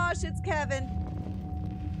my gosh, it's Kevin.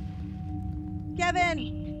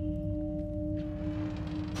 Kevin!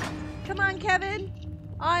 Come on, Kevin!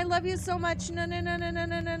 Oh, I love you so much. No, no, no, no, no,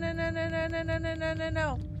 no, no, no, no, no, no, no, no, no, no,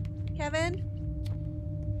 no. Kevin?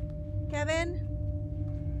 Kevin?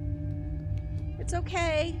 It's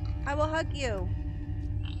okay. I will hug you.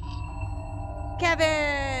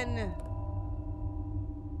 Kevin!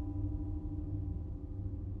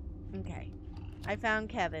 Okay. I found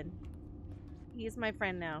Kevin. He's my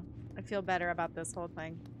friend now. I feel better about this whole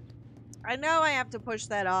thing. I know I have to push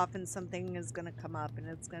that off and something is going to come up and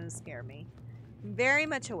it's going to scare me. I'm very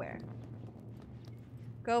much aware.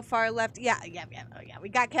 Go far left. Yeah. Oh, yeah. We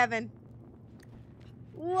got Kevin.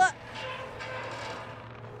 What?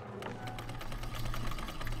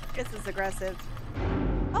 This is aggressive.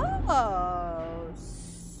 Oh.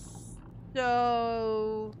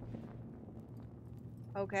 So.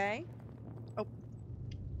 Okay. Oh.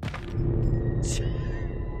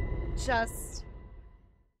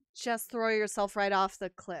 Just throw yourself right off the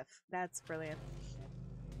cliff. That's brilliant.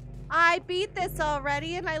 I beat this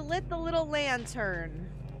already and I lit the little lantern.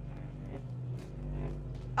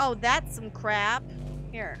 Oh, that's some crap.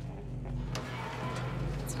 Here.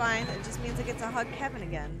 It's fine. It just means I get to hug Kevin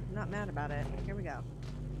again. I'm not mad about it. Here we go.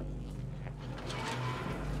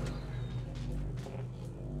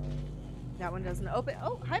 That one doesn't open.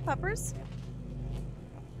 Oh, hi, puppers.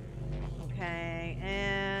 Okay,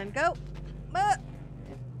 and go.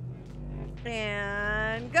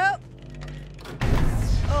 And go.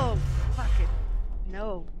 Oh, fuck it.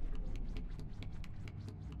 No.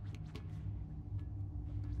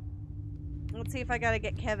 Let's see if I gotta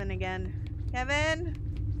get Kevin again. Kevin?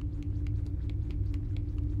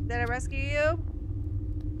 Did I rescue you?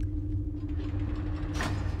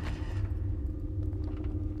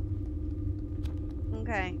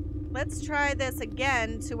 Okay. Let's try this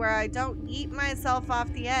again to where I don't yeet myself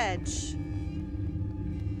off the edge.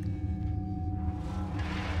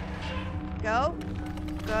 Go.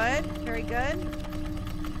 Good. Very good.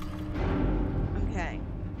 Okay.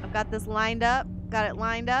 I've got this lined up. Got it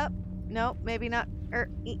lined up. Nope, maybe not.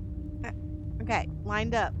 Okay.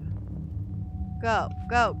 Lined up. Go.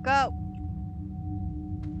 Go. Go.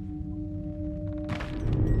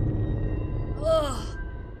 Ugh.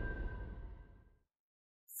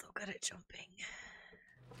 So good at jumping.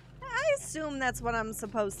 I assume that's what I'm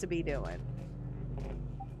supposed to be doing.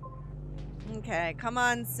 Okay, come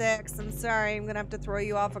on, 6. I'm sorry, I'm gonna have to throw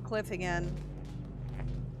you off a cliff again.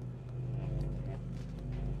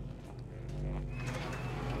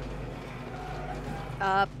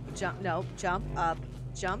 Up, jump, no, jump, up,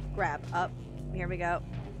 jump, grab, up. Here we go.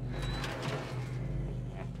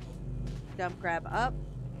 Jump, grab, up.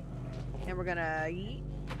 And we're gonna yeet.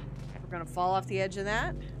 We're gonna fall off the edge of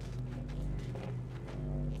that.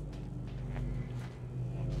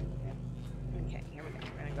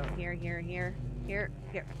 Here, here, here, here,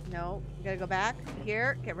 here. No, you gotta go back.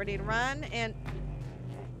 Here, get ready to run, and...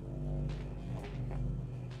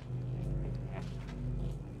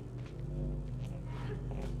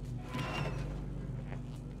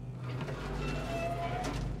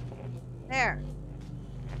 There.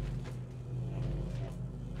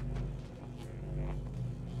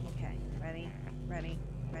 Okay, ready, ready,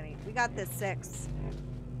 ready. We got this, 6.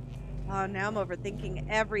 Oh, now I'm overthinking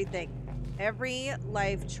everything. Every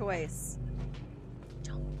life choice.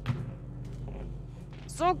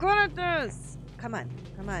 So good at this. Come on.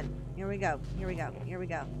 Come on. Here we go. Here we go. Here we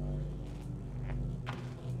go.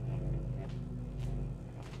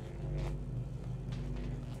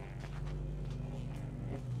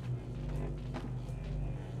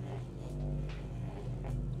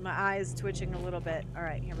 My eyes twitching a little bit. All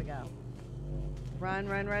right, here we go. Run,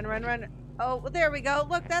 run, run, run, run. Oh, well, there we go.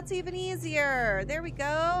 Look, that's even easier. There we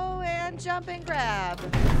go. And jump and grab.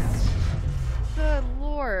 Good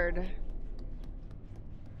Lord.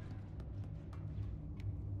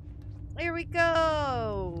 Here we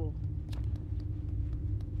go.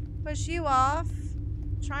 Push you off.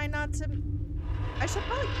 Try not to... I should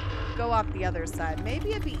probably go off the other side. Maybe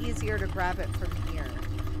it'd be easier to grab it from here.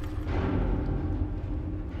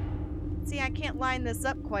 See, I can't line this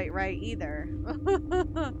up quite right either.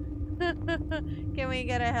 Can we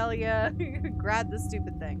get a hell yeah? Grab the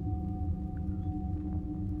stupid thing.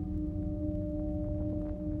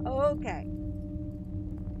 Okay.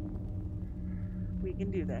 We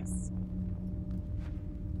can do this.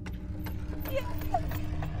 Yeah.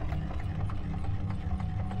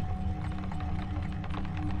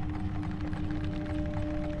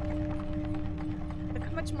 Look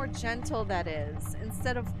how much more gentle that is.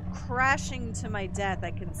 Instead of crashing to my death,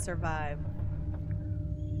 I can survive.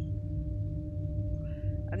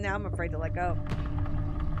 And now I'm afraid to let go.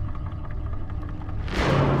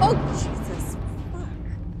 Oh, Jesus. Fuck.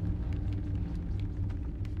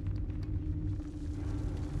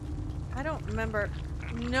 I don't remember.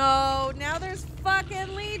 No, now there's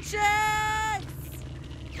fucking leeches!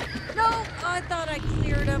 No! Oh, I thought I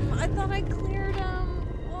cleared them. I thought I cleared them.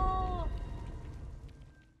 Oh.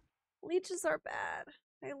 Leeches are bad.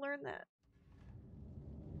 I learned that.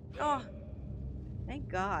 Oh. Thank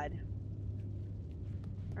God.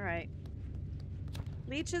 Alright.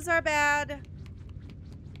 Leeches are bad.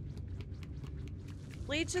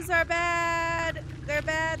 Leeches are bad. They're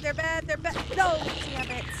bad. They're bad. They're bad. No!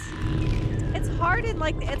 Damn it. It's hard and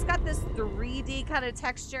like it's got this 3D kind of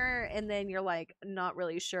texture, and then you're like not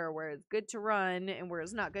really sure where it's good to run and where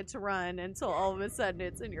it's not good to run until all of a sudden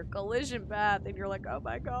it's in your collision path and you're like, oh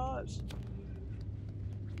my gosh.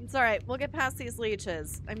 It's alright, we'll get past these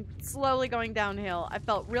leeches. I'm slowly going downhill. I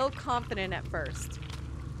felt real confident at first.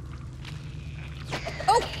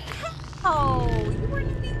 Oh! Oh! You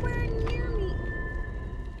weren't anywhere near me.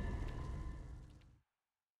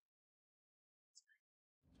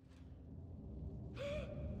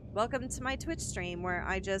 Welcome to my Twitch stream where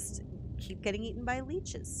I just keep getting eaten by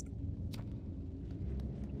leeches.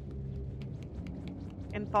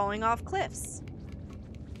 And falling off cliffs.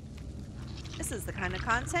 This is the kind of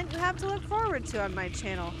content you have to look forward to on my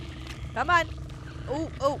channel. Come on.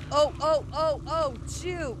 Oh, oh, oh, oh, oh, oh,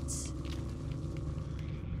 shoot.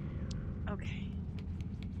 Okay.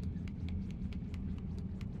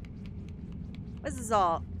 This is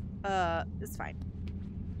all, it's fine.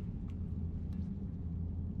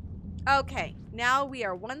 Okay, now we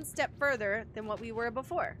are one step further than what we were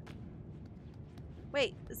before.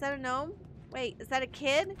 Wait, is that a gnome? Wait, is that a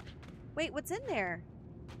kid? Wait, what's in there?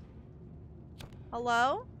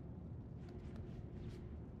 Hello?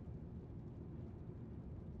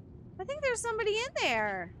 I think there's somebody in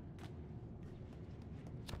there.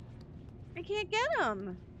 I can't get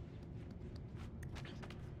him.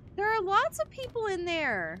 There are lots of people in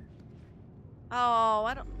there. Oh,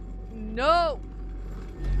 I don't... No!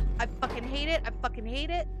 I fucking hate it. I fucking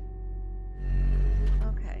hate it.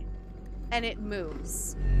 Okay. And it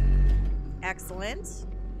moves. Excellent.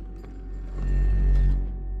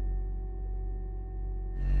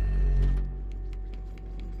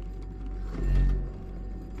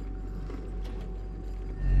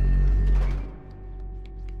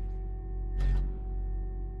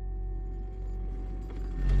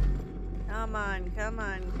 Come on, come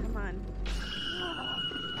on, come on.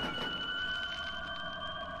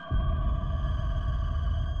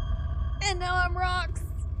 And now I'm rocks.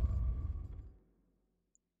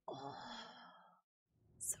 Oh,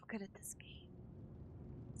 so good at this game.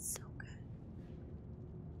 So good.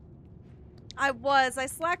 I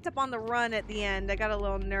slacked up on the run at the end. I got a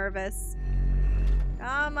little nervous.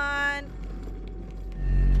 Come on.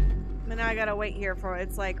 And now I gotta wait here for it.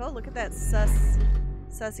 It's like, oh, look at that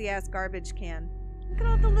sussy ass garbage can. Look at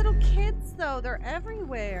all the little kids though. They're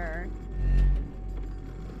everywhere.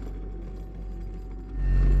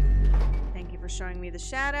 Thank you for showing me the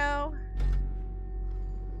shadow.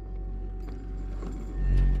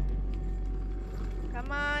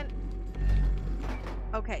 Come on.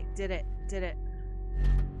 Okay, did it. Did it.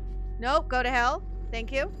 Nope, go to hell.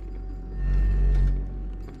 Thank you.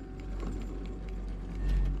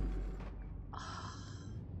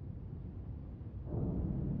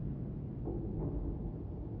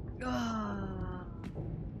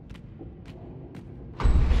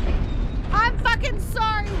 I'm fucking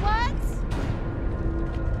sorry, what?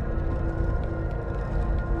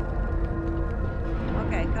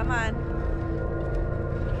 Okay, come on.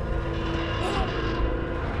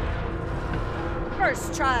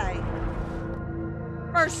 First try.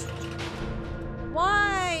 First.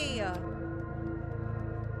 Why?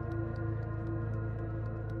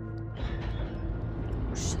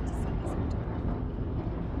 Oh, shit, the fuck is it?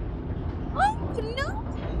 Oh, no,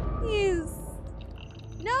 please.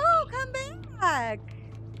 No, come back.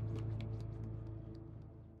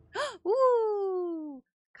 Ooh,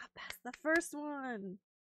 got past the first one.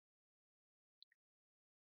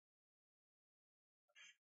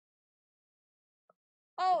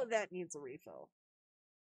 Oh, that needs a refill.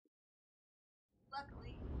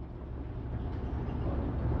 Luckily.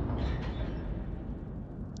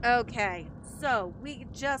 Okay, so we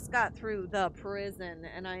just got through the prison,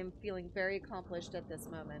 and I am feeling very accomplished at this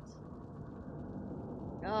moment.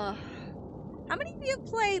 Ugh. How many of you have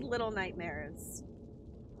played Little Nightmares?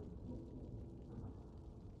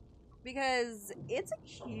 Because it's a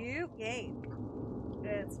cute game.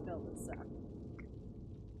 It's filled with stuff.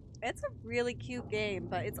 It's a really cute game,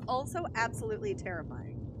 but it's also absolutely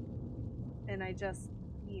terrifying. And I just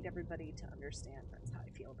need everybody to understand that's how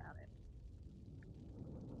I feel about it.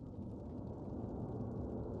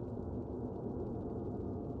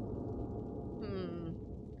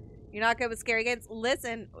 You're not good with scary games?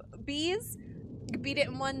 Listen, bees, you beat it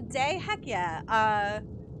in one day? Heck yeah. I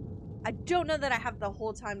don't know that I have the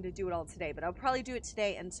whole time to do it all today, but I'll probably do it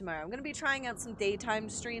today and tomorrow. I'm going to be trying out some daytime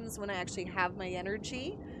streams when I actually have my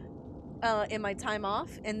energy in my time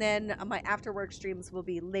off, and then my after work streams will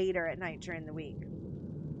be later at night during the week.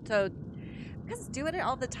 So, because doing it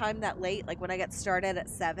all the time that late, like when I get started at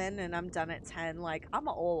 7 and I'm done at 10, like I'm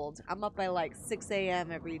old. I'm up by like 6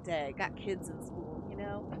 a.m. every day. Got kids in school, you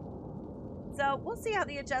know? So we'll see how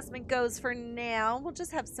the adjustment goes for now. We'll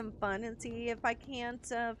just have some fun and see if I can't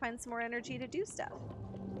find some more energy to do stuff.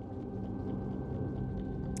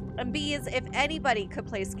 And bees, if anybody could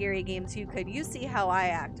play scary games, you could. You see how I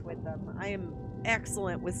act with them. I am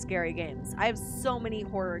excellent with scary games. I have so many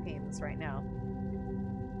horror games right now.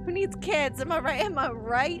 Who needs kids? Am I right? Am I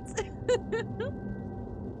right?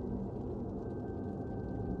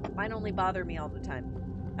 Mine only bother me all the time.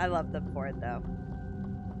 I love them for it though.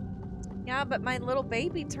 Yeah, but my little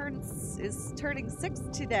baby is turning 6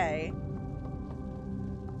 today.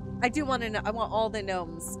 I do want to know. I want all the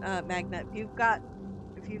gnomes, Magnet. If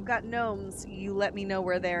you've got gnomes, you let me know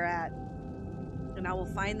where they're at, and I will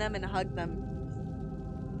find them and hug them.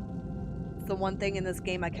 It's the one thing in this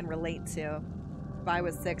game I can relate to. If I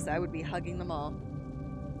was 6, I would be hugging them all.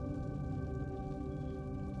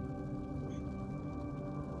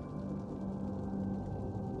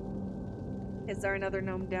 Is there another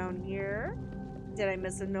gnome down here? Did I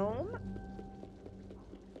miss a gnome?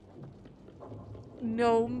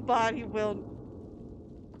 Gnome body will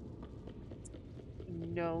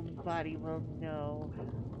know.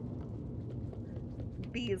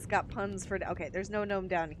 Bees got puns for... Okay, there's no gnome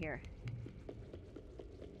down here.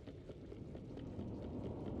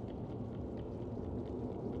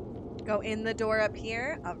 Go in the door up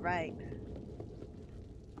here? Alright.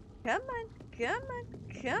 Come on, come on,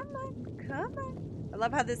 come on, come on. I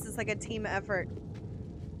love how this is like a team effort.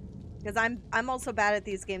 Because I'm also bad at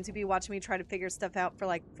these games. You'd be watching me try to figure stuff out for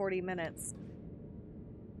like 40 minutes.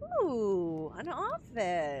 Ooh, an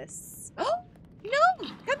office. Oh, no!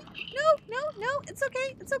 Come, no, it's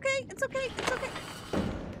okay, it's okay, it's okay, it's okay.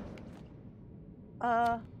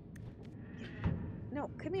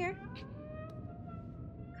 No, come here.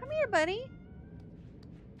 Come here, buddy.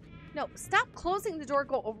 No, stop closing the door.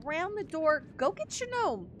 Go around the door. Go get your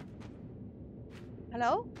gnome.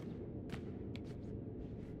 Hello?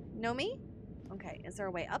 Know me? Okay, is there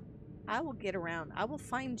a way up? I will get around. I will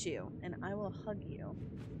find you, and I will hug you.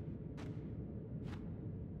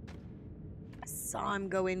 I saw him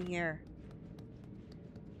go in here.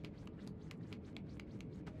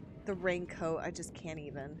 The raincoat, I just can't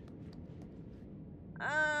even.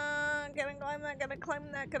 Gonna climb that, gonna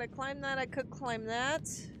climb that, gonna climb that. I could climb that.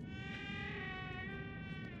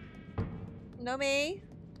 Know me?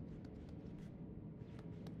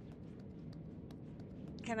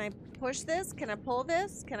 Can I push this? Can I pull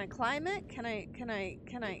this? Can I climb it? Can I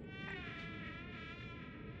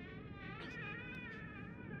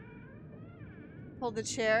pull the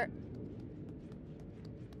chair?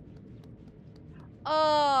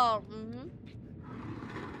 Oh,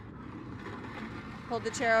 Pull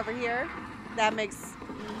the chair over here. That makes...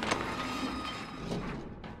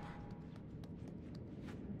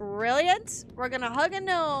 Brilliant. We're gonna hug a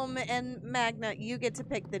gnome, and Magna, you get to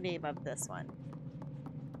pick the name of this one.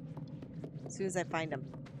 As soon as I find him.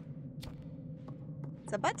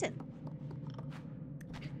 It's a button.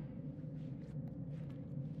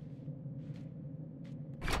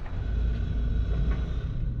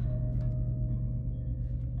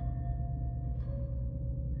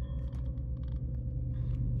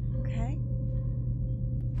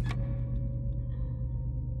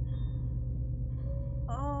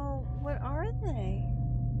 are they?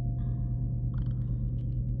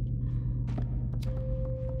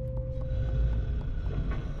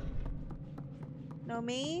 No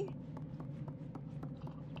me?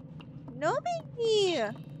 No me!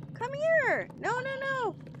 Come here! No, no,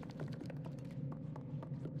 no!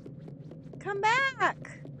 Come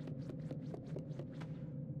back!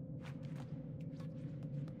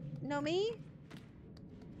 No me?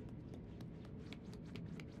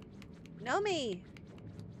 No me!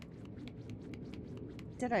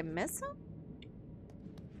 Did I miss him?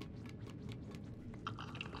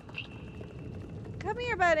 Come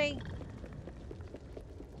here, buddy.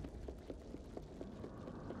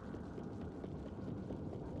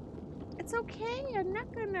 It's okay. I'm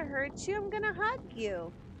not gonna hurt you. I'm gonna hug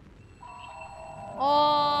you. Oh,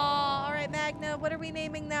 all right, Magna. What are we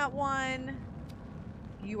naming that one?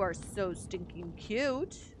 You are so stinking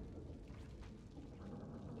cute.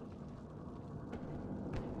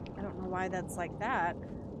 I don't know why that's like that.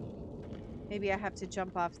 Maybe I have to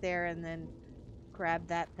jump off there and then grab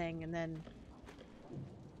that thing and then...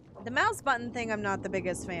 The mouse button thing I'm not the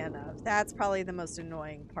biggest fan of. That's probably the most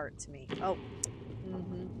annoying part to me. Oh.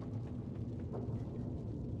 Mm-hmm.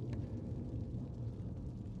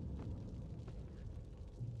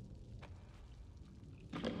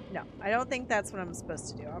 No, I don't think that's what I'm supposed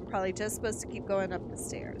to do. I'm probably just supposed to keep going up the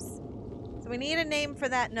stairs. So we need a name for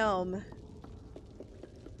that gnome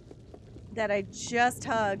that I just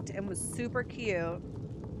hugged and was super cute.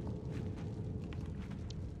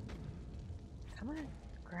 Come on,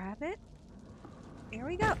 grab it. Here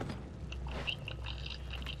we go.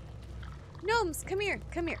 Gnomes, come here,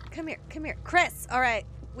 come here, come here, come here. Chris, all right.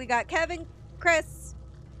 We got Kevin, Chris,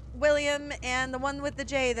 William, and the one with the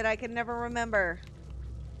J that I can never remember.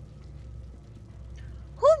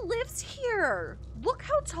 Who lives here? Look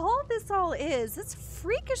how tall this all is. It's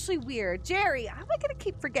freakishly weird. Jerry. How am I going to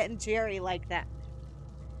keep forgetting Jerry like that?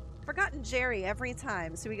 Forgotten Jerry every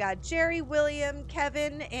time. So we got Jerry, William,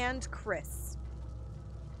 Kevin, and Chris.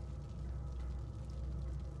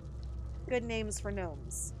 Good names for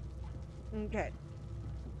gnomes. Okay.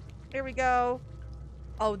 Here we go.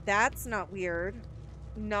 Oh, that's not weird.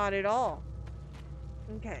 Not at all.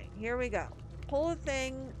 Okay, here we go. Pull a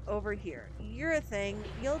thing over here. You're a thing.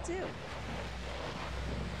 You'll do.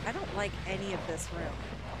 I don't like any of this room.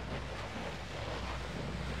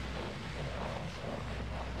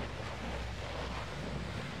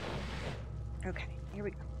 Okay, here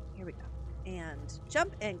we go. Here we go. And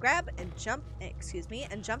jump and grab and jump. Excuse me.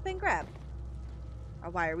 And jump and grab.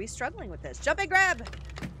 Why are we struggling with this? Jump and grab!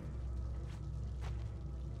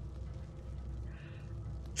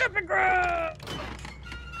 Jump and grab!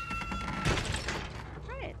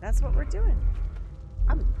 Alright, that's what we're doing.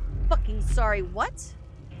 I'm fucking sorry. What?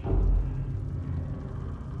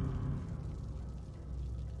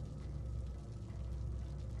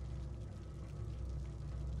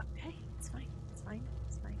 Okay, it's fine. It's fine.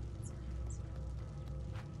 It's fine. It's fine. It's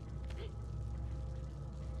fine.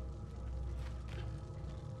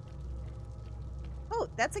 Oh,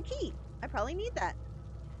 that's a key. I probably need that.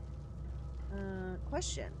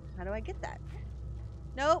 Question. How do I get that?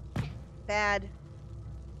 Nope. Bad.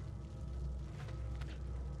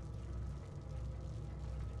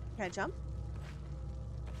 Can I jump?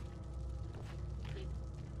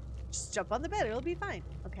 Just jump on the bed. It'll be fine.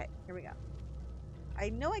 Okay, here we go. I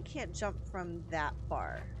know I can't jump from that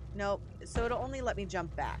far. Nope. So it'll only let me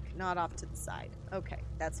jump back, not off to the side. Okay,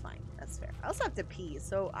 that's fine. That's fair. I also have to pee,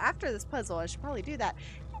 so after this puzzle, I should probably do that.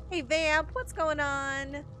 Hey, Vamp, what's going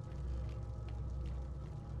on?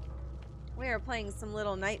 We are playing some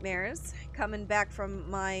Little Nightmares, coming back from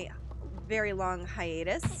my very long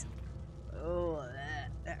hiatus. Oh,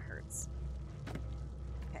 that hurts.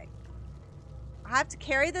 Okay. I have to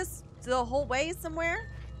carry this the whole way somewhere?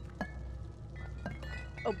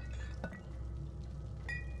 Oh.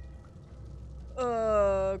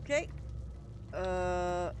 Okay.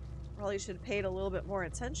 Probably should have paid a little bit more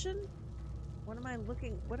attention. What am I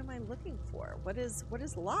looking for? What is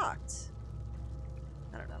locked?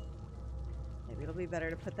 I don't know. Maybe it'll be better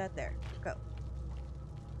to put that there. Go.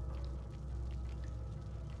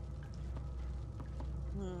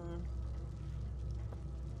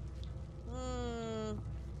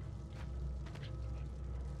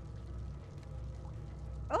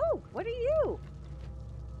 Oh, what are you?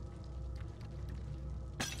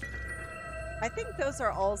 I think those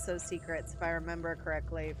are also secrets, if I remember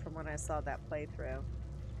correctly, from when I saw that playthrough.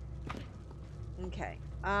 Okay.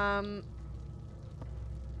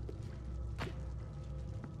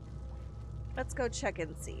 Let's go check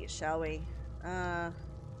and see, shall we? Oh,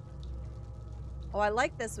 I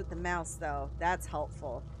like this with the mouse, though. That's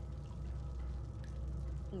helpful.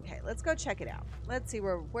 Okay, let's go check it out. Let's see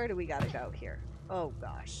where do we gotta go here? Oh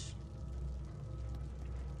gosh.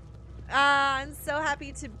 I'm so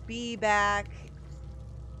happy to be back.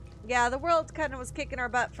 Yeah, the world kind of was kicking our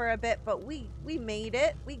butt for a bit, but we made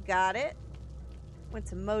it. We got it. Went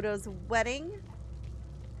to Moto's wedding.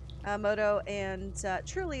 Moto and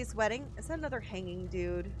Truly's wedding. Is that another hanging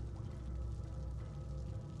dude?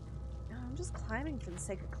 No, I'm just climbing for the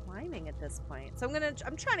sake of climbing at this point. So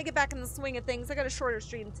I'm trying to get back in the swing of things. I got a shorter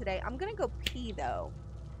stream today. I'm gonna go pee though,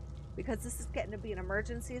 because this is getting to be an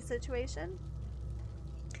emergency situation.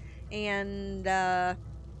 And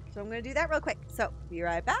so I'm gonna do that real quick. So be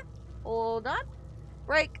right back. Hold on.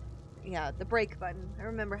 Break. Yeah, the break button. I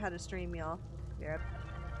remember how to stream, y'all. Be right back.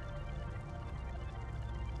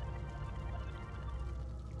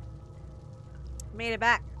 Made it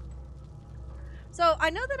back. So I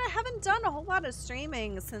know that I haven't done a whole lot of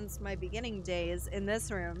streaming since my beginning days in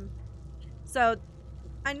this room. So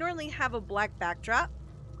I normally have a black backdrop,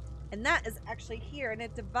 and that is actually here, and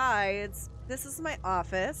it divides. This is my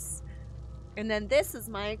office, and then this is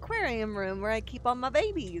my aquarium room where I keep all my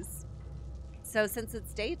babies. So since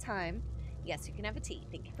it's daytime, yes, you can have a tea.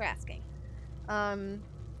 Thank you for asking.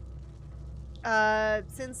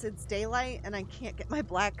 Since it's daylight and I can't get my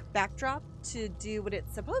black backdrop to do what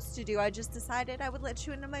it's supposed to do, I just decided I would let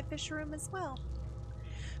you into my fish room as well.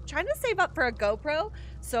 I'm trying to save up for a GoPro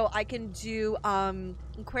so I can do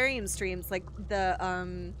aquarium streams, like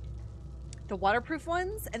the waterproof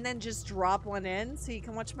ones, and then just drop one in so you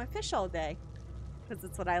can watch my fish all day, because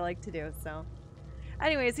it's what I like to do. So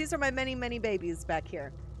anyways, these are my many babies back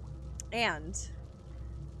here, and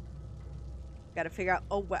gotta figure out.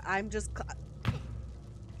 Oh, what I'm just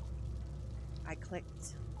I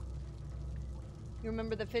clicked. You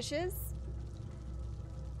remember the fishes?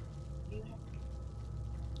 You have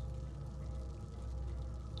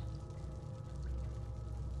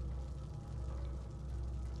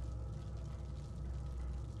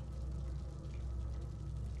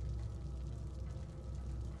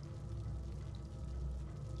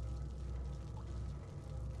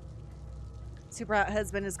Super Hot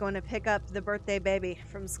Husband is going to pick up the birthday baby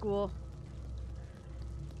from school.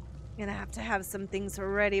 Gonna have to have some things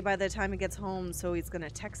ready by the time he gets home, so he's gonna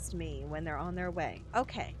text me when they're on their way.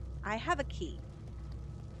 Okay, I have a key.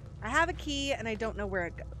 I have a key, and I don't know where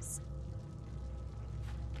it goes.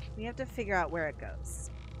 We have to figure out where it goes.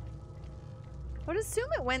 I would assume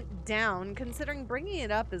it went down, considering bringing it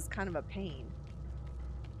up is kind of a pain.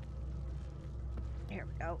 Here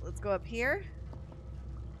we go. Let's go up here.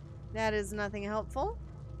 That is nothing helpful.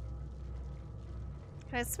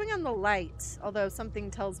 Can I swing on the light? Although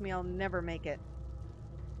something tells me I'll never make it.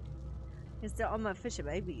 It's still on my fishy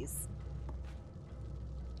babies.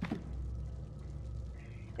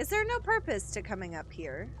 Is there no purpose to coming up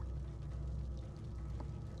here?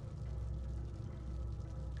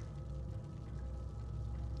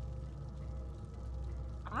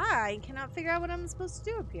 I cannot figure out what I'm supposed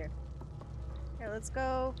to do up here. Here, let's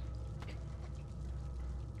go.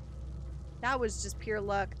 That was just pure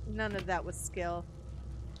luck. None of that was skill.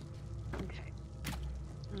 Okay.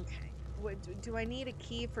 Okay. What, do I need a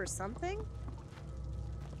key for something?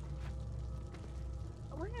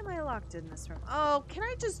 Why am I locked in this room? Oh, can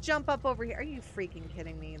I just jump up over here? Are you freaking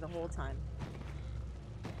kidding me the whole time?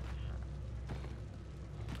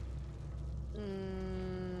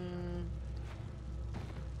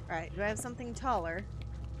 Alright, do I have something taller?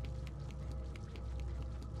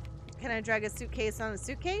 Can I drag a suitcase on a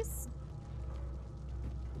suitcase?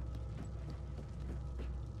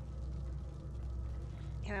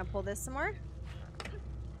 Can I pull this some more?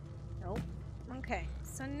 Nope. Okay,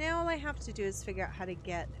 so now all I have to do is figure out how to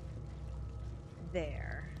get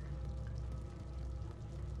there.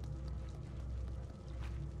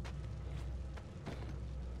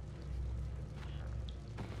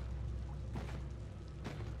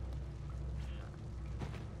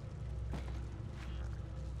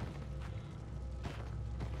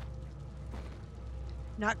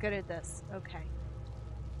 Not good at this. Okay.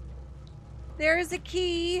 There's a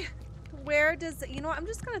key. Where does... You know what? I'm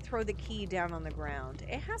just going to throw the key down on the ground.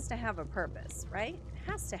 It has to have a purpose, right?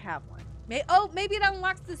 It has to have one. Oh, maybe it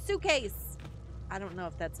unlocks the suitcase. I don't know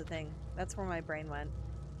if that's a thing. That's where my brain went.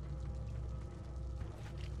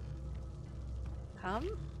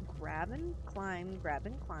 Come. Grab and climb. Grab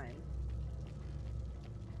and climb.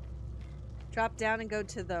 Drop down and go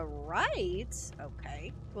to the right.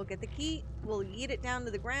 Okay. We'll get the key. We'll yeet it down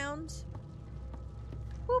to the ground.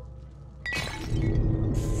 Whoop.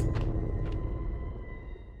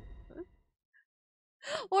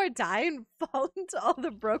 Or die and fall into all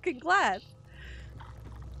the broken glass.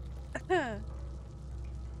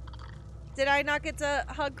 Did Did I not get to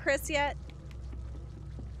hug Chris yet?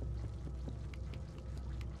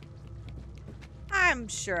 I'm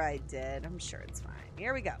sure I did. I'm sure it's fine.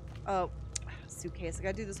 Here we go. Oh, suitcase. I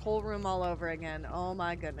gotta do this whole room all over again. Oh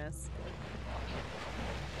my goodness.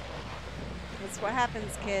 That's what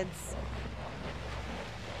happens, kids.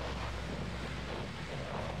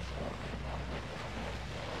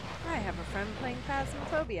 I have a friend playing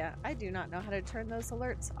Phasmophobia. I do not know how to turn those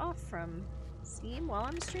alerts off from Steam while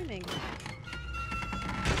I'm streaming.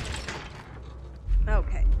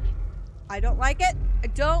 Okay. I don't like it. I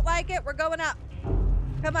don't like it. We're going up.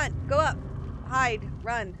 Come on. Go up. Hide.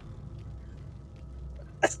 Run.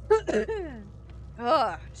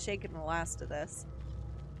 Ugh. Shaking the last of this.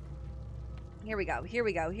 Here we go. Here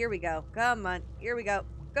we go. Here we go. Come on. Here we go.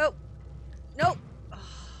 Go. Nope.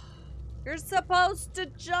 You're supposed to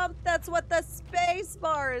jump. That's what the space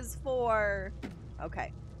bar is for.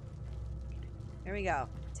 Okay. Here we go.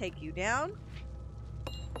 Take you down.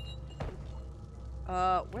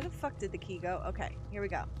 Where the fuck did the key go? Okay, here we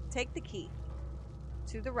go. Take the key.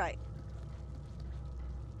 To the right.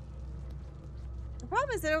 The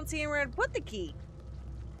problem is I don't see anywhere to put the key.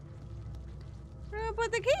 Where do I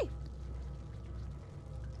put the key?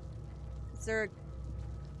 Is there a...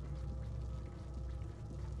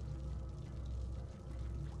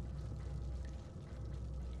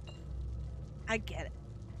 I get it.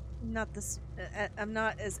 Not this. I'm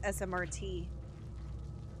not as SMRT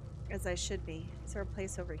as I should be. Is there a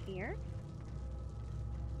place over here?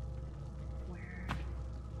 Where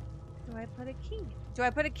do I put a key? Do I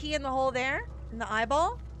put a key in the hole there? In the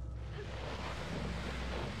eyeball?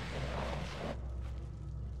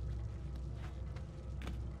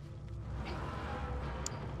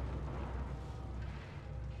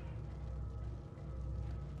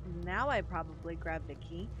 Now I probably grab the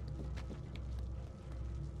key.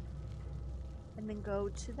 And then go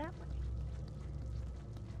to that one.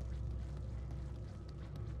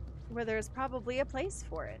 Where there's probably a place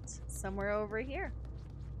for it. Somewhere over here.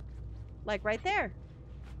 Like right there.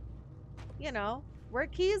 You know, where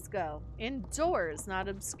keys go. Indoors, not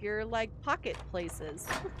obscure like pocket places.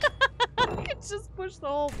 I can just push the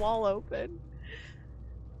whole wall open.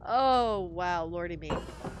 Oh, wow, lordy me.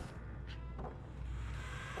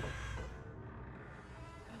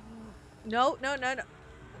 No, no, no, no.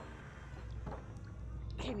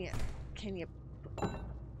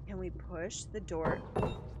 Can we push the door?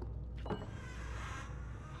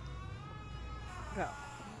 Go.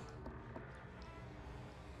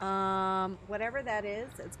 Whatever that is,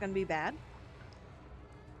 it's gonna be bad.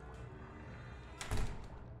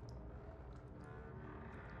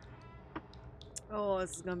 Oh,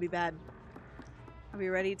 this is gonna be bad. Are we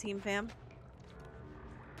ready, team fam?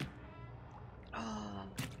 Oh.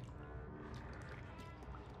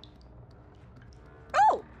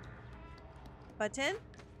 Oh! Button?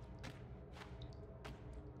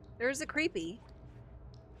 There's a creepy.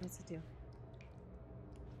 What's it do?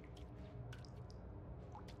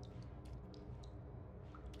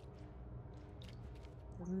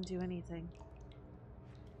 Doesn't do anything.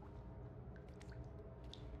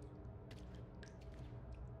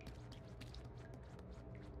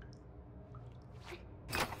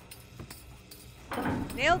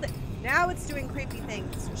 Nailed it. Now it's doing creepy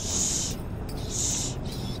things. Shh. Shh.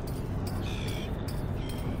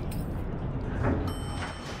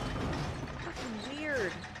 Fucking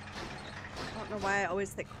weird. I don't know why I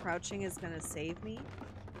always think crouching is gonna save me.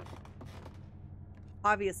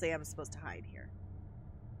 Obviously, I'm supposed to hide here.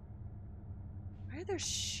 Why are there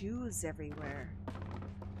shoes everywhere?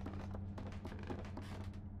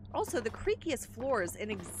 Also, the creakiest floors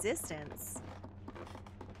in existence.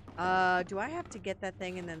 Do I have to get that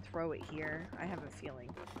thing and then throw it here? I have a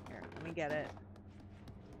feeling. Here, let me get it.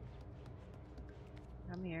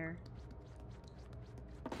 Come here.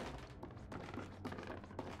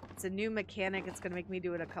 It's a new mechanic. It's gonna make me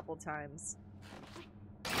do it a couple times.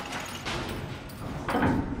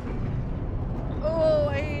 Oh,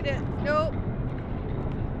 I hate it. Nope.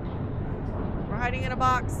 We're hiding in a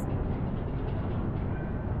box.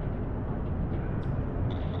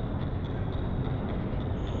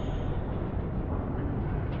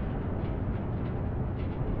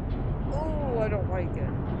 Oh, I don't like it.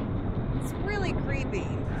 It's really creepy.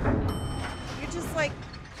 You just like...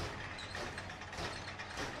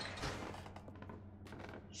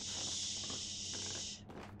 Shh.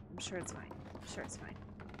 I'm sure it's fine. I'm sure it's fine.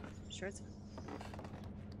 I'm sure it's fine.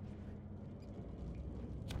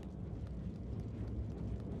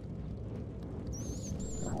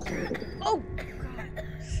 Oh! God.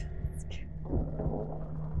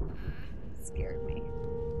 Scared me.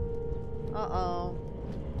 Uh-oh.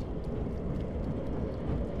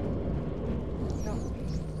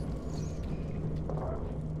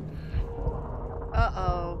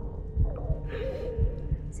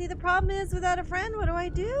 the problem is without a friend, what do I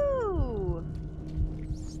do?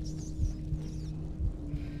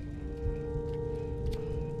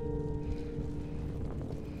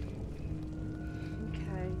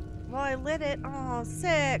 Okay. Well, I lit it. Oh,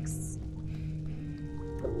 6.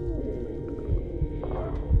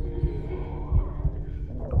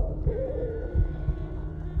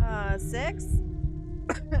 6?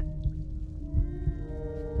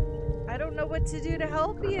 I don't know what to do to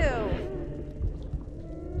help you.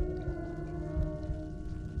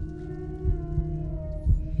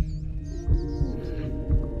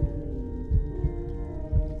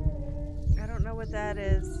 I don't know what that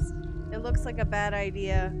is. It looks like a bad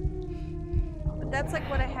idea. But that's like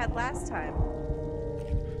what I had last time.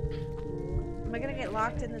 Am I gonna get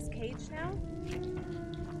locked in this cage now?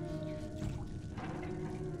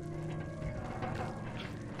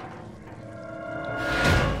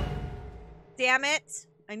 Damn it!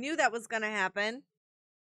 I knew that was gonna happen.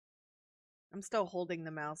 I'm still holding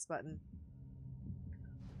the mouse button.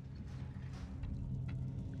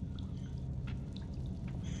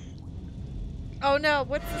 Oh no,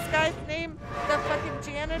 what's this guy's name? The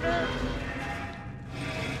fucking janitor?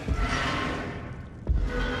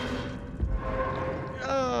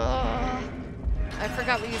 Ugh. I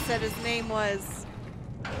forgot what you said his name was.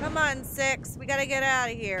 Come on, 6. We gotta get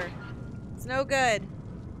out of here. It's no good.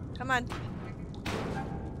 Come on.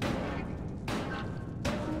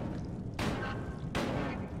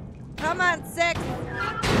 Come on, 6.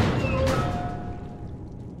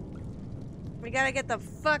 We gotta get the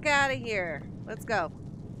fuck out of here. Let's go.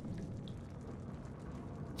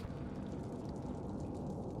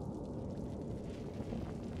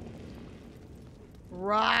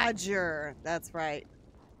 Roger. That's right.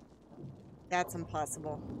 That's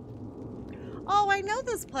impossible. Oh, I know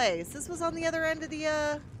this place. This was on the other end of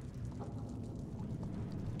the,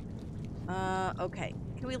 okay.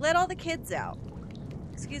 Can we let all the kids out?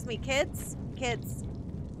 Excuse me, kids? Kids.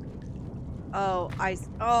 Oh,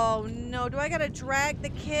 oh no, do I gotta drag the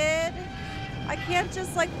kid? I can't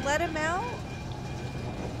just, like, let him out?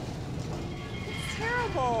 It's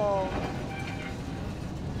terrible.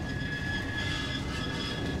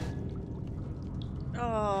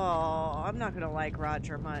 Oh, I'm not gonna like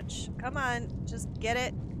Roger much. Come on, just get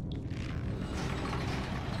it.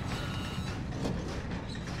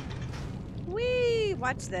 Whee!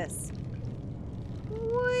 Watch this.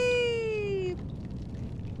 Whee!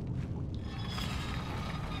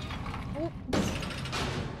 Oh.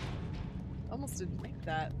 Almost didn't make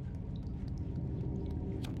that.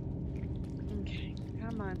 Okay,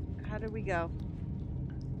 come on. How do we go?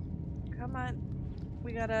 Come on.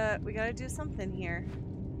 We gotta do something here.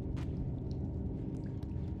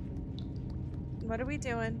 What are we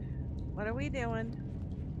doing? What are we doing?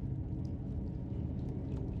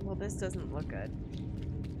 Well, this doesn't look good.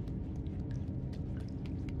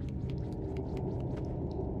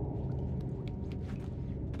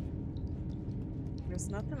 There's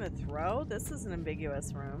nothing to throw? This is an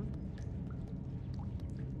ambiguous room.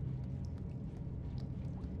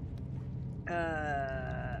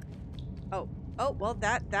 Oh, well,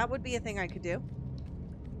 that would be a thing I could do.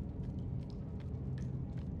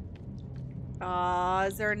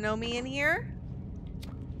 Is there a Nomi in here?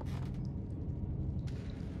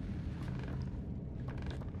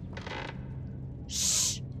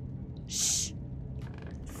 Shh! Shh!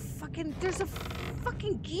 Fucking, there's a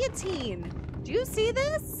fucking guillotine! Do you see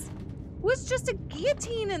this? It was just a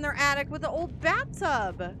guillotine in their attic with an old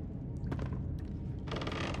bathtub.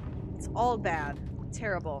 It's all bad.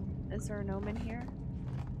 Terrible. Is there a gnome in here?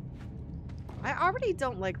 I already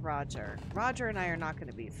don't like Roger. Roger and I are not going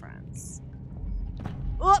to be friends.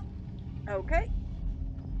 Oh! Okay.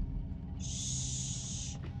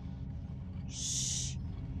 Shh. Shh.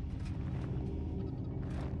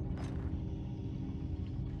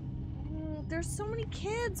 There's so many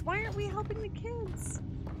kids. Why aren't we helping the kids?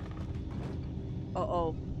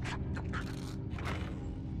 Uh-oh.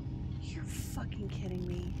 You're fucking kidding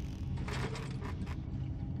me.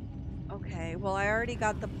 Okay, well, I already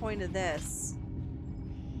got the point of this.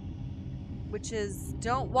 Which is,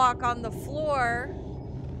 don't walk on the floor.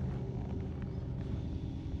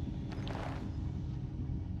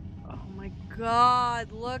 Oh my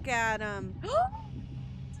god, look at him.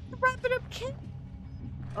 Wrap it up, kid.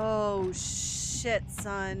 Oh shit,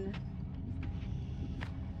 son.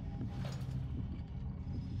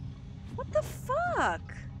 What the fuck?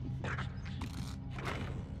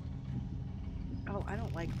 Oh, I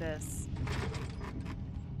don't like this.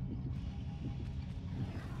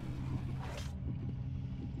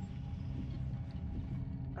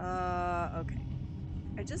 Okay.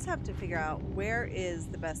 I just have to figure out where is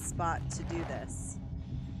the best spot to do this.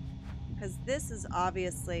 Because this is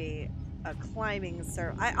obviously a climbing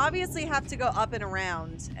I obviously have to go up and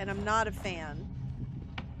around, and I'm not a fan.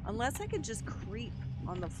 Unless I could just creep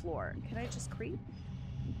on the floor. Can I just creep?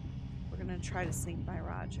 We're gonna try to sneak by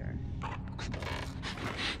Roger.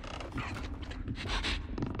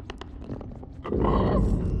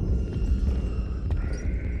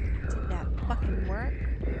 Did that fucking work?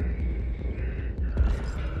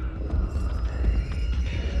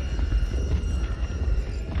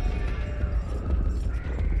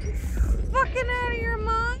 Fucking out of your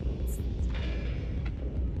minds?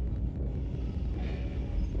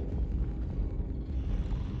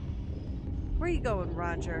 Where you going,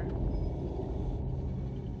 Roger?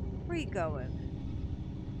 Where you going?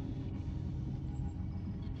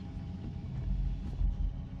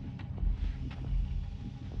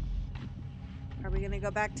 Are we gonna go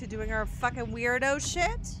back to doing our fucking weirdo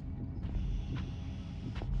shit?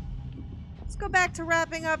 Let's go back to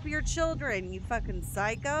wrapping up your children, you fucking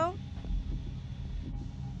psycho.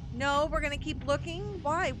 No, we're gonna keep looking?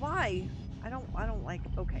 Why? Why? I don't like...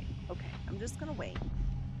 Okay. I'm just gonna wait.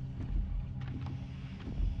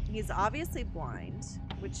 He's obviously blind,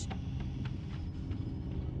 which...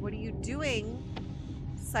 What are you doing,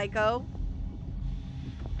 psycho?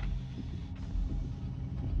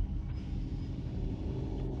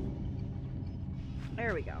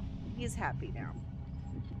 There we go. He's happy now.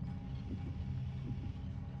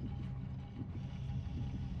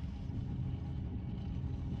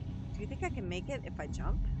 Do you think I can make it if I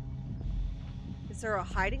jump? Is there a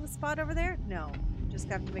hiding spot over there? No. Just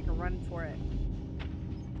have to make a run for it.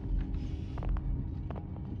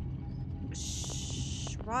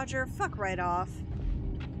 Shh. Roger, fuck right off.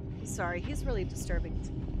 Sorry, he's really disturbing.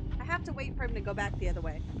 I have to wait for him to go back the other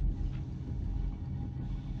way.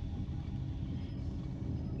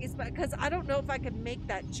 Because I don't know if I can make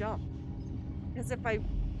that jump. Because if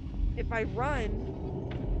I run...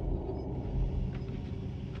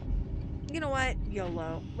 You know what?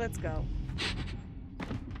 YOLO. Let's go.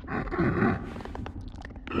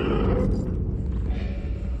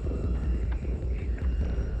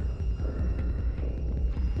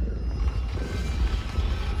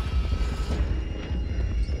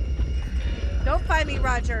 Don't find me,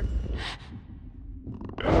 Roger.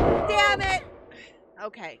 Damn it!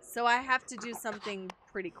 Okay, so I have to do something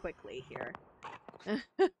pretty quickly here.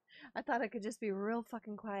 I thought I could just be real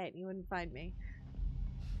fucking quiet and you wouldn't find me.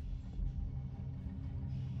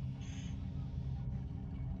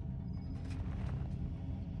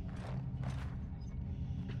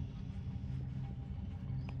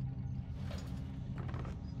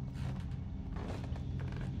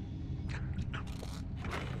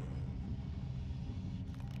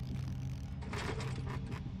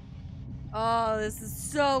 Oh, this is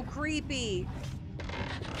so creepy.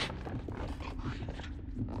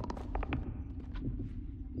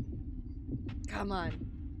 Come on.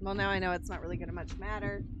 Well, now I know it's not really gonna much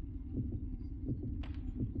matter.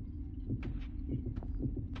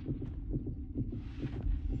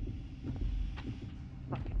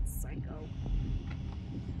 Fucking psycho.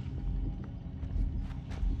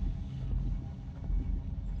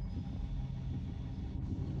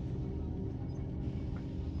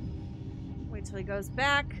 Wait till he goes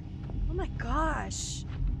back. Oh my gosh. Is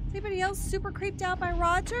anybody else super creeped out by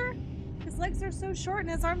Roger? His legs are so short and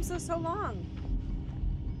his arms are so long.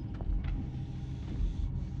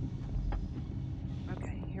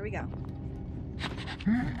 Okay, here we go.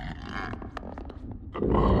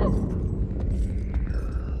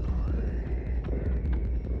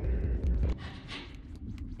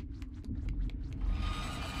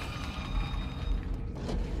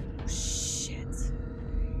 Shit.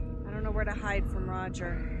 I don't know where to hide from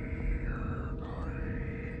Roger.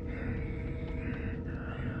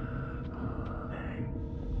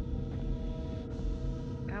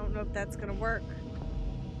 I don't know if that's gonna work.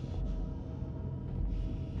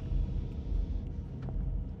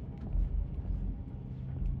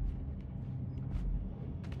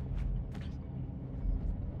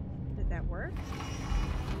 Did that work?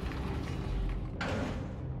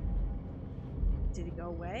 Did he go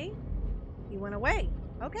away? He went away.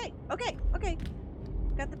 Okay.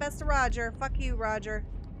 Got the best of Roger. Fuck you, Roger.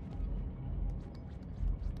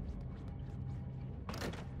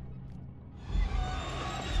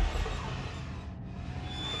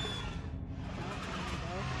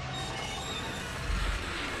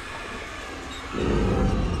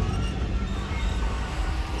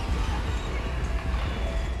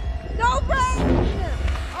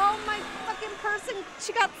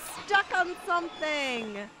 She got stuck on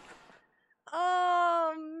something.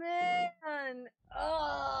 Oh, man.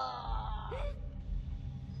 Oh.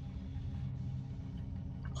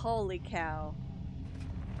 Holy cow.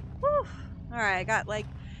 Whew. Alright, I got like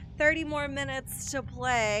 30 more minutes to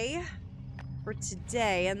play for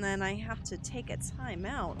today, and then I have to take a time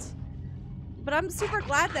out. But I'm super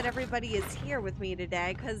glad that everybody is here with me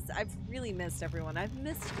today, because I've really missed everyone. I've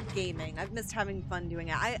missed gaming. I've missed having fun doing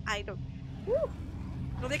it. I don't... Whew.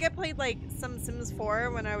 I think I played like some Sims 4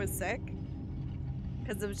 when I was sick,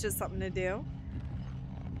 because it was just something to do.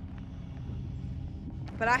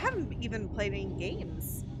 But I haven't even played any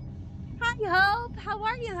games. Hi, Hope. How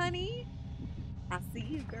are you, honey? I see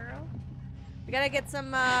you, girl. We gotta get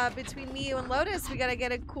some, between me, you, and Lotus, we gotta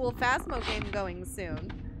get a cool Phasmo game going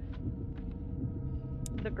soon.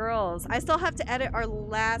 The girls. I still have to edit our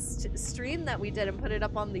last stream that we did and put it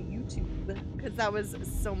up on the YouTube, because that was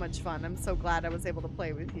so much fun. I'm so glad I was able to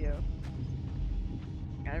play with you.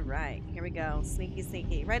 Alright, here we go. Sneaky,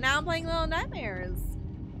 sneaky. Right now I'm playing Little Nightmares.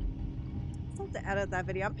 I still have to edit that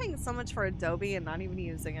video. I'm paying so much for Adobe and not even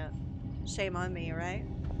using it. Shame on me, right?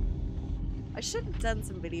 I should have done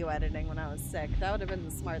some video editing when I was sick. That would have been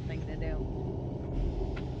the smart thing to do.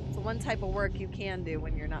 It's the one type of work you can do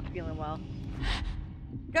when you're not feeling well.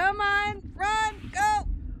 Come on! Run! Go!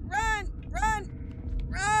 Run! Run!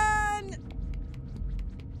 Run!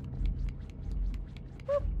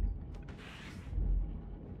 Whoop.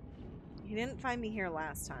 He didn't find me here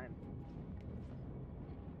last time.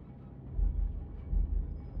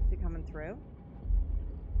 Is he coming through?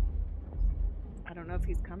 I don't know if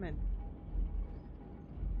he's coming.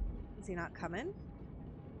 Is he not coming?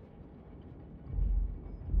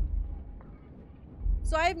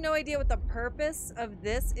 So I have no idea what the purpose of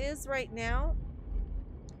this is right now,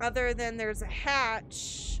 other than there's a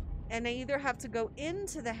hatch, and I either have to go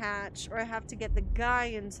into the hatch or I have to get the guy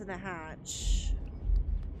into the hatch.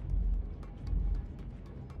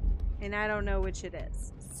 And I don't know which it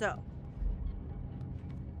is. So.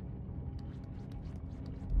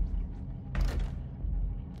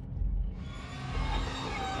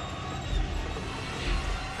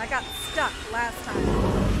 I got stuck last time.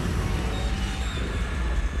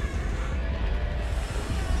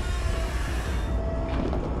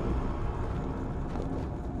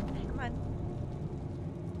 Come on.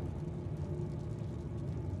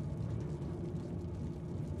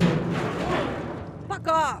 Fuck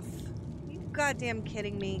off! Are you goddamn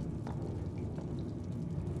kidding me?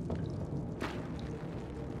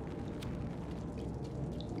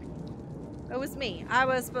 It was me. I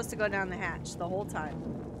was supposed to go down the hatch the whole time.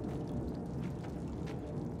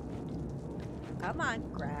 Come on,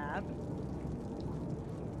 grab.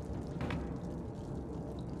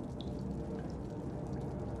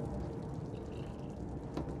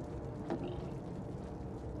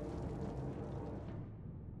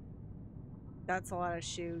 That's a lot of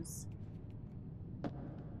shoes.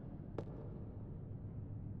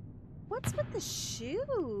 What's with the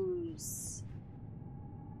shoes?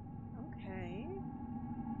 Okay.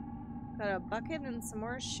 Got a bucket and some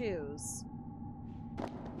more shoes.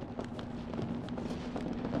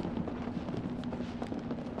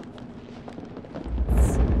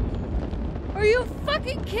 Are you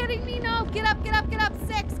fucking kidding me? No, get up, get up, get up.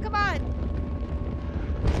 6, come on.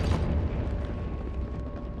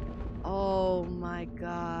 Oh my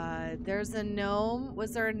god. There's a gnome.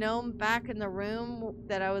 Was there a gnome back in the room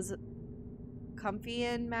that I was comfy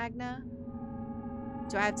in, Magna?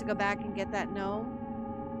 Do I have to go back and get that gnome?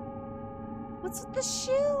 What's with the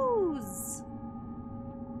shoes?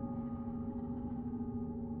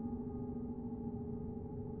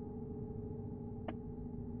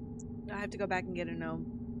 I have to go back and get a gnome.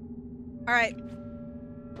 Alright.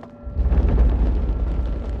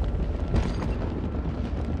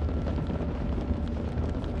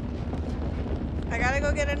 I gotta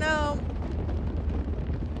go get a gnome.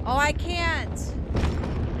 Oh, I can't.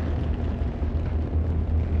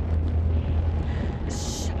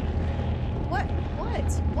 What?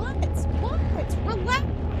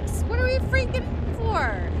 Relax. What are we freaking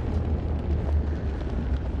for?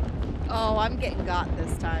 Oh, I'm getting got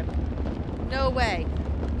this time. No way.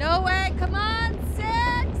 No way. Come on, 6.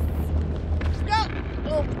 Go.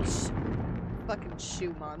 Oh, fucking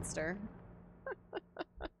shoe monster.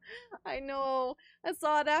 I know. I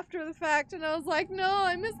saw it after the fact and I was like, no,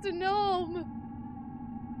 I missed a gnome.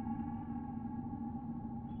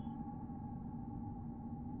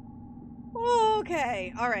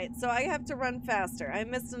 Okay. All right. So I have to run faster. I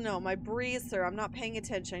missed a gnome. I breathed through. I'm not paying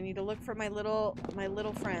attention. I need to look for my little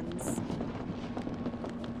friends.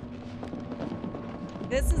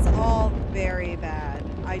 This is all very bad.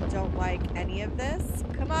 I don't like any of this.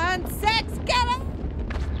 Come on, 6, get it!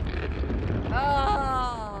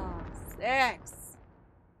 Oh, 6.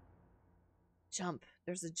 Jump.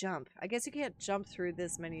 There's a jump. I guess you can't jump through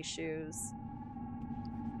this many shoes.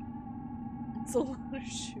 It's a lot of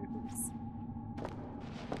shoes.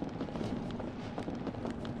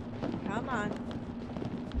 Come on.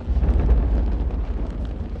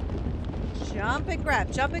 Jump and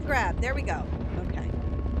grab. Jump and grab. There we go. Okay.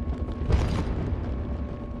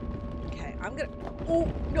 Okay, I'm gonna... Oh,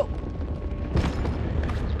 no.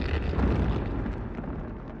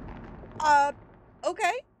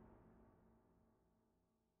 Okay.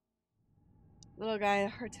 Little guy,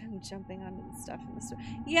 hard time jumping onto the stuff in the store.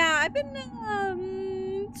 Yeah, I've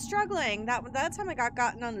been struggling. That time I got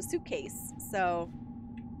gotten on the suitcase. So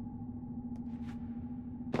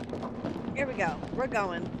here we go. We're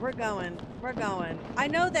going. We're going. We're going. I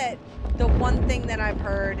know that the one thing that I've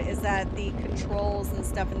heard is that the controls and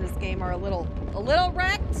stuff in this game are a little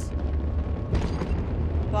wrecked.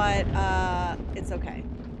 But it's okay.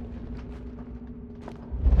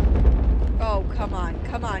 Oh, come on,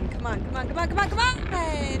 come on, come on, come on, come on, come on, come on!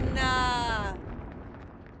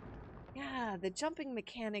 Yeah, the jumping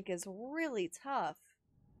mechanic is really tough.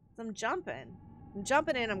 I'm jumping. I'm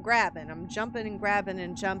jumping and I'm grabbing. I'm jumping and grabbing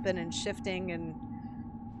and jumping and shifting and...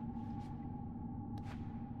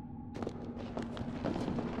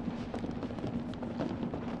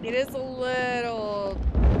 It is a little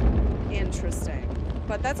interesting.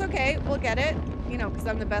 But that's okay. We'll get it. You know, because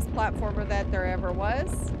I'm the best platformer that there ever was.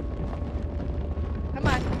 Come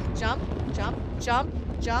on. Jump, jump, jump,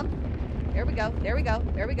 jump. There we go. There we go.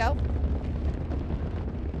 There we go.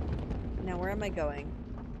 Now, where am I going?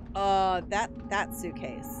 That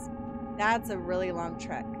suitcase. That's a really long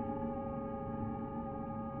trek.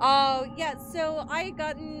 Oh, yeah. So I had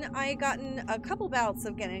gotten a couple bouts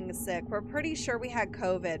of getting sick. We're pretty sure we had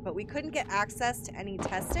COVID, but we couldn't get access to any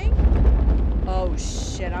testing. Oh,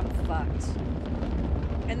 shit. I'm fucked.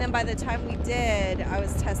 And then by the time we did, I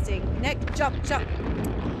was testing jump.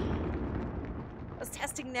 I was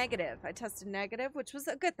testing negative. I tested negative, which was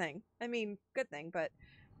a good thing. I mean, good thing, but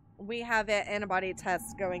we have antibody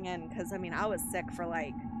tests going in because, I mean, I was sick for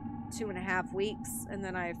like 2.5 weeks and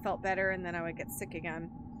then I felt better and then I would get sick again.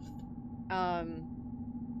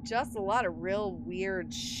 Just a lot of real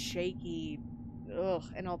weird, shaky,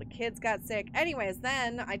 and all the kids got sick. Anyways,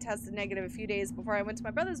 then I tested negative a few days before I went to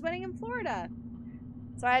my brother's wedding in Florida.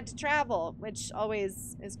 So I had to travel, which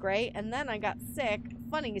always is great. And then I got sick.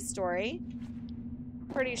 Funny story.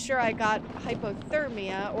 Pretty sure I got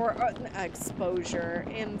hypothermia or exposure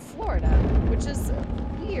in Florida, which is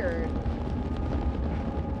weird.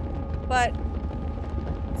 But,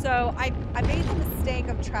 so I made the mistake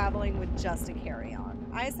of traveling with just a carry-on.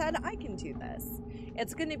 I said, I can do this.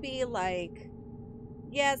 It's going to be like,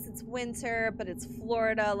 yes, it's winter, but it's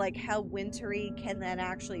Florida. Like, how wintry can that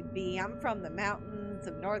actually be? I'm from the mountains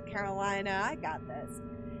of North Carolina. I got this.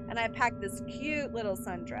 And I packed this cute little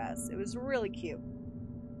sundress. It was really cute.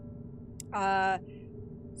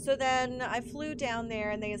 So then I flew down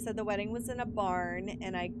there and they said the wedding was in a barn.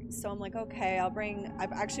 And so I'm like, okay,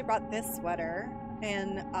 I've actually brought this sweater.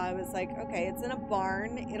 And I was like, okay, it's in a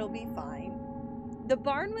barn. It'll be fine. The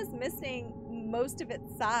barn was missing most of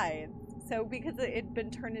its sides. So because it had been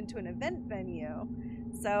turned into an event venue,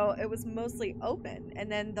 so it was mostly open. And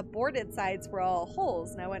then the boarded sides were all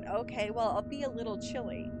holes. And I went, okay, well, I'll be a little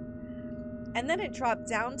chilly. And then it dropped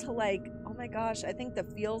down to like, oh my gosh, I think the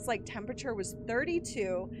feels like temperature was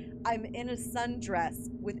 32. I'm in a sundress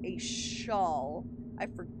with a shawl. I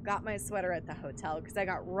forgot my sweater at the hotel because I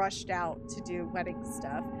got rushed out to do wedding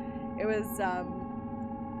stuff. It was,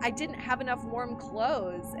 I didn't have enough warm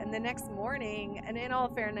clothes. And the next morning, and in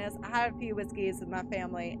all fairness, I had a few whiskeys with my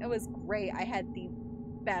family. It was great. I had the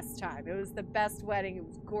best time. It was the best wedding. It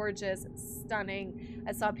was gorgeous. It was stunning.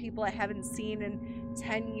 I saw people I haven't seen in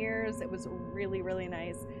 10 years. It was really, really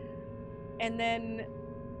nice. And then,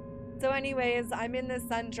 so anyways, I'm in this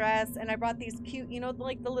sundress and I brought these cute, you know,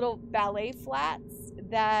 like the little ballet flats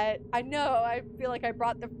that I feel like I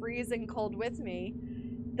brought the freezing cold with me.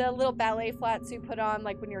 The little ballet flats you put on,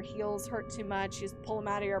 like when your heels hurt too much, you just pull them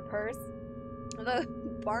out of your purse. The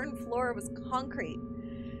barn floor was concrete.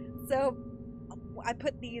 So I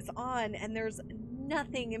put these on and there's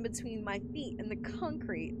nothing in between my feet and the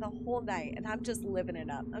concrete the whole night. And I'm just living it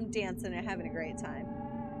up. I'm dancing and having a great time.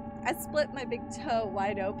 I split my big toe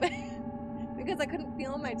wide open because I couldn't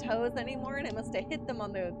feel my toes anymore and I must have hit them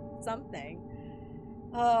on the something.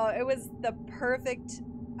 Oh, it was the perfect...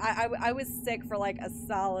 I was sick for like a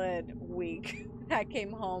solid week. I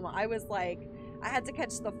came home. I was like, I had to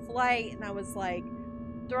catch the flight and I was like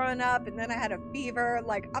throwing up and then I had a fever.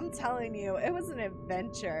 Like, I'm telling you, it was an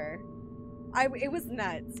adventure. It was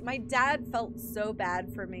nuts. My dad felt so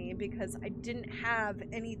bad for me because I didn't have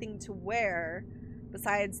anything to wear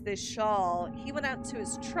besides this shawl. He went out to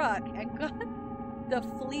his truck and got the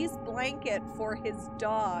fleece blanket for his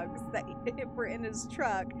dogs that were in his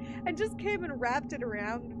truck and just came and wrapped it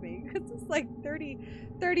around me because it's like 30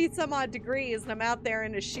 some odd degrees and I'm out there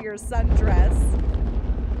in a sheer sundress.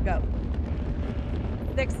 Go.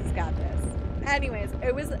 Vix has got this. Anyways,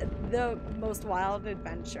 it was the most wild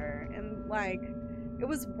adventure and like it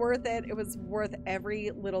was worth it. It was worth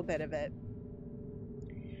every little bit of it.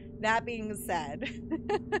 That being said,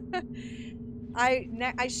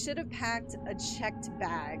 I should have packed a checked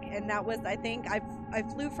bag, and that was, I think I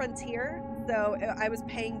flew Frontier, so I was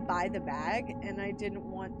paying by the bag, and I didn't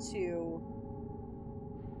want to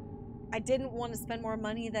spend more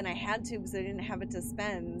money than I had to because I didn't have it to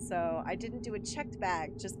spend, so I didn't do a checked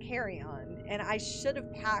bag, just carry on, and I should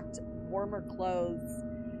have packed warmer clothes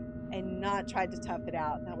and not tried to tough it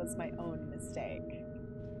out. That was my own mistake,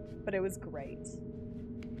 but it was great.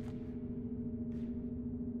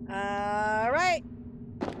 All right.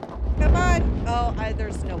 Come on. Oh,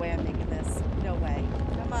 there's no way I'm making this. No way.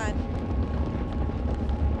 Come on.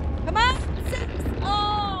 Come on. 6.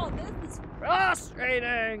 Oh, this is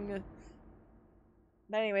frustrating.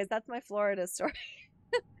 But anyways, that's my Florida story.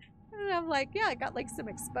 And I'm like, yeah, I got like some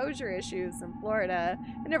exposure issues in Florida.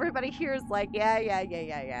 And everybody here is like,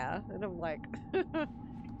 yeah. And I'm like,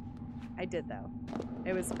 I did though.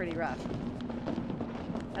 It was pretty rough.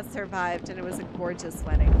 I survived, and it was a gorgeous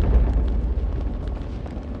wedding.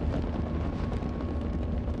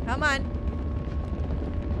 Come on.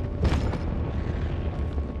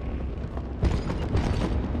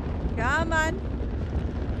 Come on.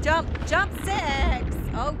 Jump. Jump 6.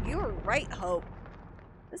 Oh, you were right, Hope.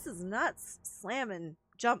 This is not slamming.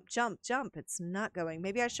 Jump. It's not going.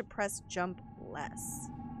 Maybe I should press jump less.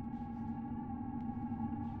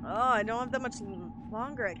 Oh, I don't have that much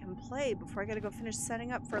longer I can play before I gotta go finish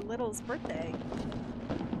setting up for Little's birthday.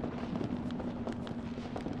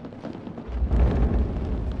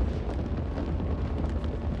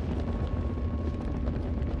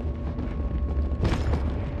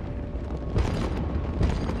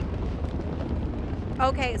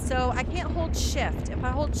 Okay, so I can't hold shift. If I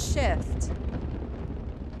hold shift...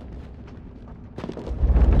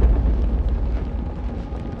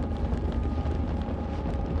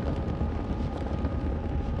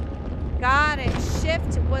 Got it.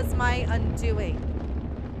 Shift was my undoing.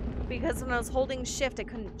 Because when I was holding shift, I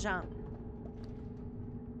couldn't jump.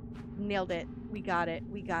 Nailed it. We got it.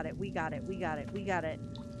 We got it. We got it. We got it. We got it.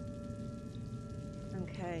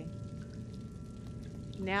 Okay.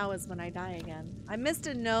 Now is when I die again. I missed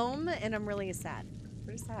a gnome and I'm really sad.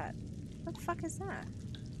 Where's that? What the fuck is that?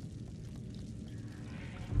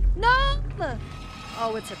 Gnome!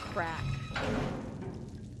 Oh, it's a crack.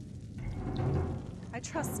 I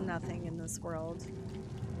trust nothing in this world.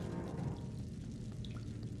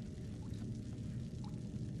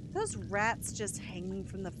 Those rats just hanging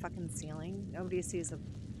from the fucking ceiling. Nobody sees a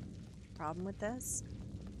problem with this.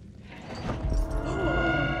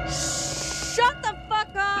 Shut the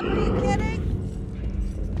fuck up! Are you kidding?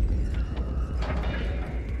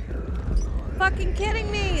 Fucking kidding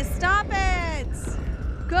me! Stop it!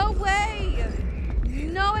 Go away!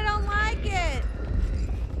 No, I don't like it!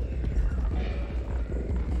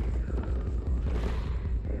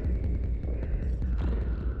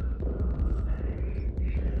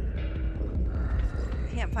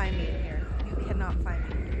 You can't find me in here. You cannot find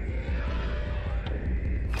me.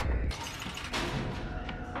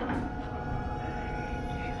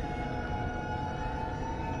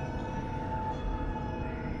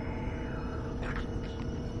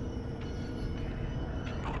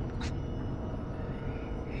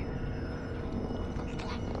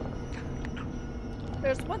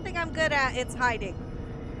 There's one thing I'm good at, it's hiding.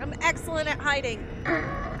 I'm excellent at hiding.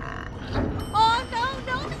 Oh, no,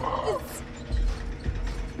 no!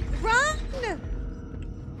 Run!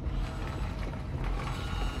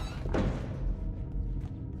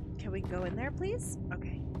 Can we go in there, please?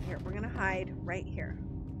 Okay, here, we're gonna hide right here.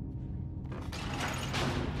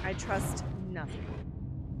 I trust nothing.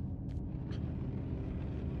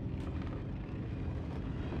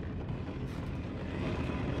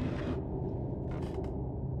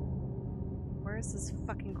 Where's this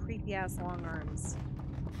fucking creepy ass long arms?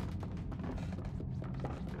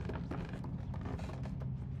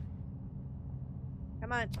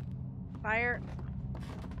 Come on. Fire.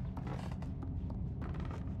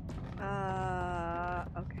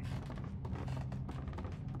 Okay.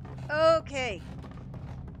 Okay.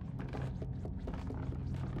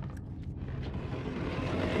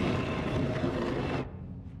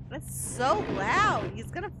 That's so loud.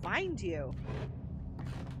 He's gonna find you.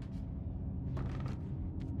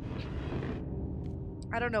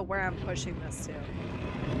 I don't know where I'm pushing this to.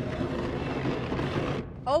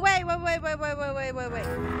 Oh, wait.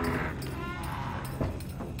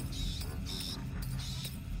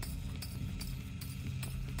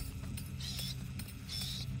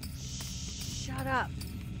 Shut up.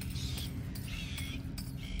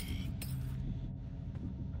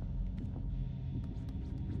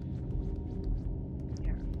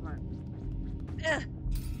 Here, come on. Ugh.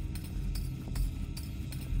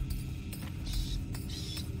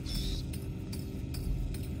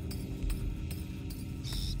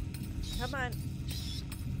 Come on.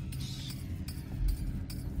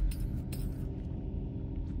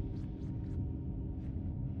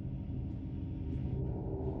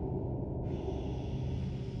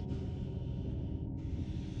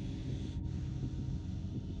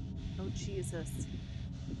 Oh, Jesus.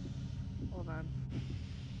 Hold on.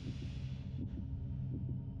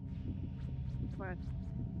 Come on.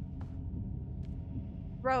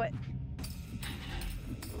 Throw it.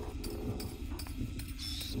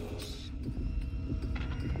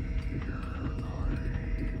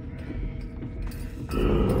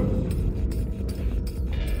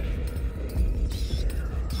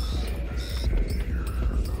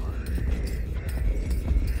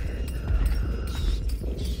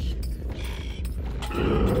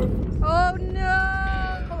 Oh no!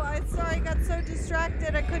 I'm sorry, I got so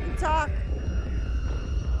distracted I couldn't talk.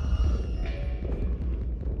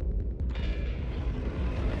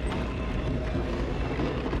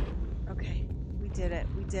 Okay, we did it.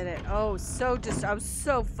 We did it. Oh, I was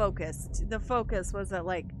so focused. The focus was at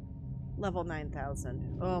like level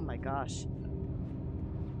 9,000. Oh my gosh.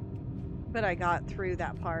 But I got through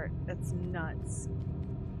that part. That's nuts.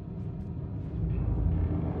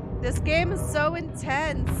 This game is so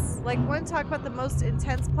intense. Like, want to talk about the most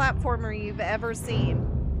intense platformer you've ever seen.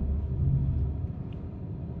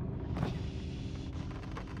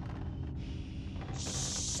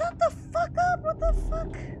 Shut the fuck up! What the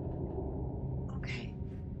fuck? Okay.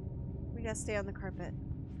 We gotta stay on the carpet.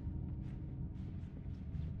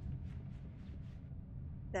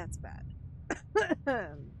 That's bad.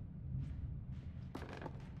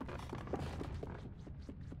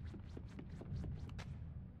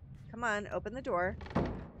 Come on, open the door.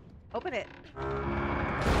 Open it. I'm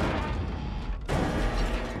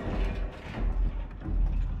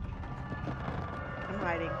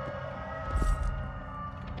hiding.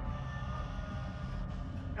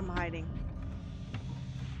 I'm hiding.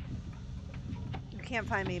 You can't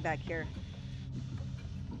find me back here.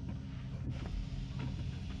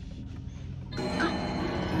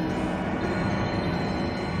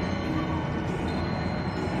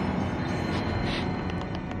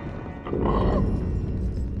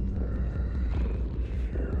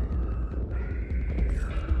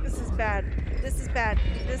 This is bad. This is bad.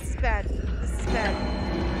 This is bad. This is bad.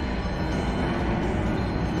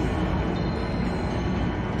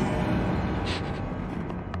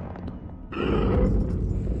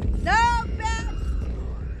 No, bad.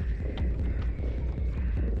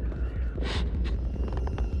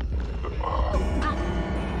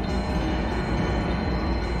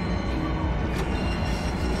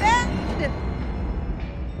 Bad.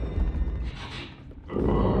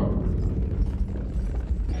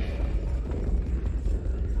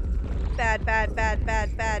 Bad, bad,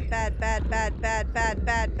 bad, bad, bad, bad, bad, bad, bad,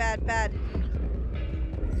 bad, bad, bad.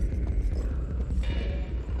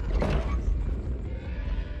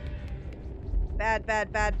 Bad,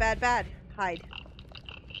 bad, bad, bad, bad. Hide.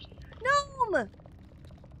 Gnome!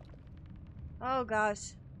 Oh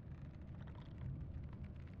gosh.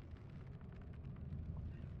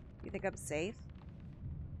 You think I'm safe?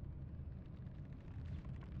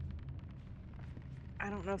 I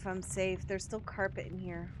don't know if I'm safe. There's still carpet in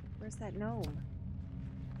here. Where's that gnome?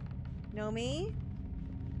 Gnomey?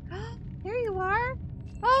 Here you are.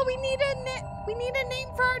 Oh, we need a name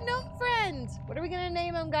for our gnome friend. What are we gonna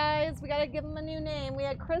name him, guys? We gotta give him a new name. We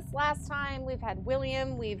had Chris last time. We've had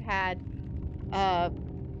William. We've had a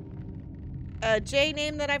J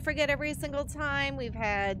name that I forget every single time. We've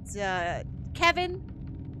had Kevin.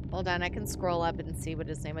 Hold on, I can scroll up and see what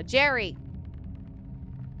his name is. Jerry.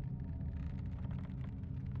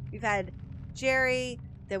 We've had Jerry,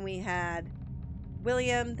 then we had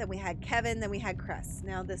William, then we had Kevin, then we had Chris.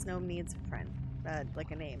 Now this gnome needs a friend.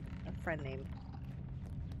 Like a name. A friend name.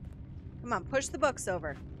 Come on, push the books over.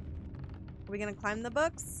 Are we gonna climb the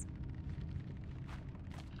books?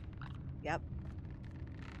 Yep.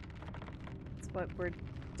 That's what we're...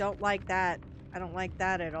 Don't like that. I don't like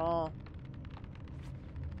that at all.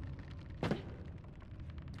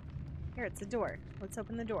 Here, it's a door. Let's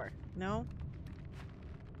open the door. No?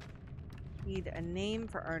 Need a name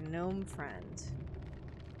for our gnome friend.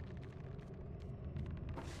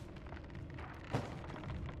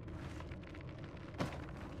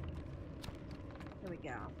 There we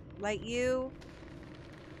go. Light you.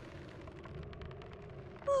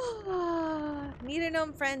 Need a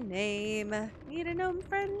gnome friend name. Need a gnome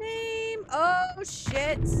friend name. Oh,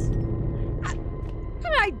 shit. How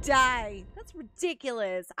did I die? That's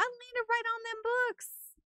ridiculous. I landed right on them books.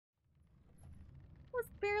 It was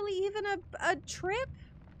barely even a trip.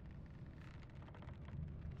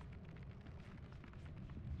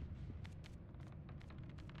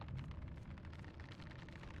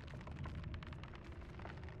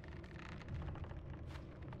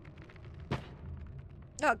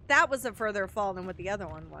 Oh, that was a further fall than what the other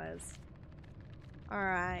one was.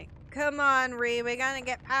 Alright. Come on, Ree. We gotta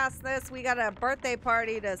get past this. We got a birthday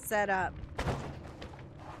party to set up.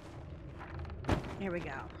 Here we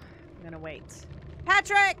go. I'm gonna wait.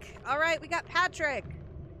 Patrick! Alright, we got Patrick.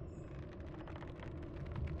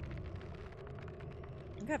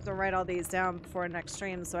 I'm gonna have to write all these down before next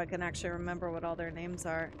stream so I can actually remember what all their names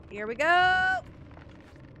are. Here we go!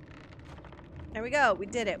 There we go. We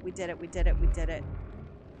did it. We did it. We did it. We did it.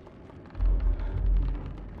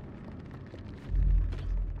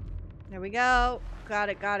 There we go. Got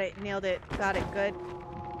it, got it. Nailed it. Got it. Good.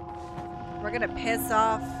 We're gonna piss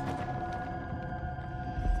off.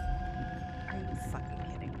 Are you fucking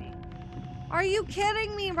kidding me? Are you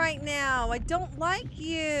kidding me right now? I don't like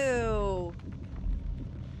you.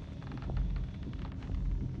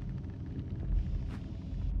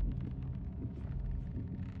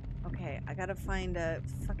 Okay, I gotta find a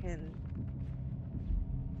fucking...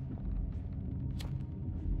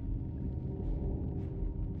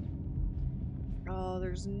 Oh,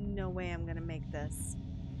 there's no way I'm gonna make this.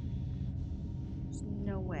 There's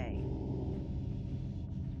no way.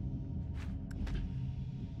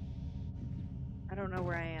 I don't know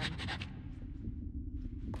where I am.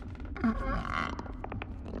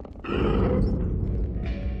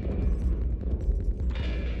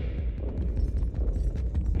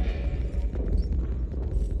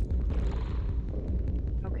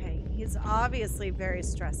 Okay, he's obviously very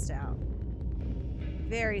stressed out.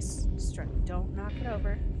 Very stressed. Don't knock it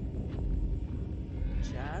over.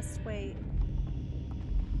 Just wait.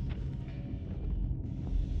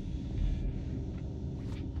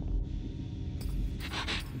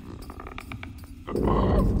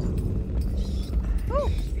 Oh.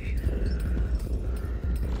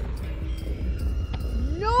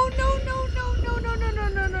 No, no, no, no, no, no, no, no,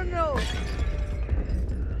 no, no, no.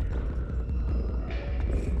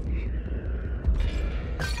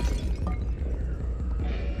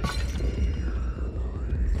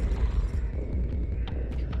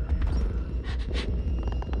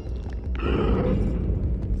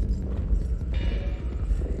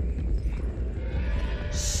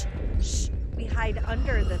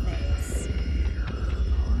 Under the things.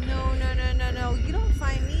 No, no, no, no, no. You don't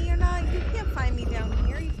find me. You're not. You can't find me down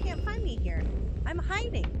here. You can't find me here. I'm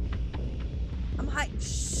hiding. I'm hiding.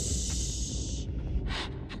 Shh.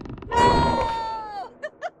 No!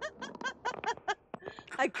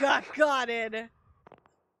 I got it.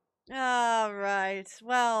 All right.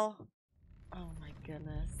 Well. Oh my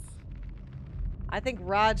goodness. I think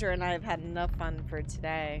Roger and I have had enough fun for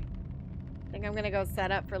today. I think I'm gonna go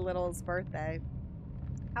set up for Little's birthday.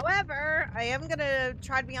 However, I am going to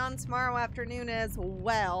try to be on tomorrow afternoon as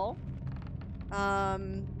well.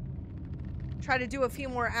 Try to do a few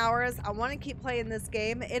more hours. I want to keep playing this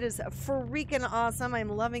game. It is freaking awesome.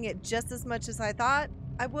 I'm loving it just as much as I thought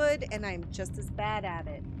I would, and I'm just as bad at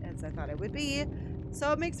it as I thought I would be.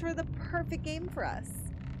 So it makes for the perfect game for us.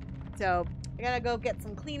 So I got to go get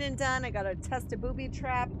some cleaning done. I got to test a booby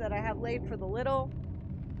trap that I have laid for the Little.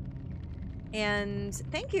 And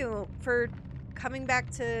thank you for coming back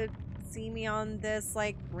to see me on this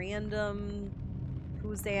like random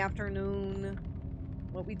Tuesday afternoon.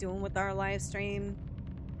 What we doing with our live stream?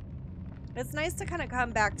 It's nice to kind of come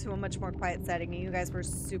back to a much more quiet setting, and you guys were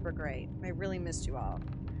super great. I really missed you all.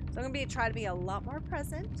 So I'm gonna try to be a lot more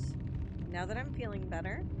present now that I'm feeling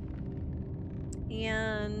better.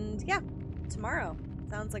 And yeah, tomorrow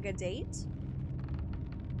sounds like a date.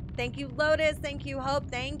 Thank you, Lotus. Thank you, Hope.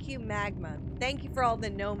 Thank you, Magma. Thank you for all the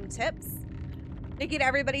gnome tips. Thank you to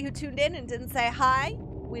everybody who tuned in and didn't say hi.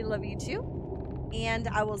 We love you too. And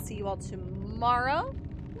I will see you all tomorrow.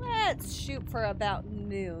 Let's shoot for about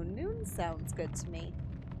noon. Noon sounds good to me.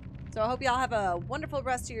 So I hope y'all have a wonderful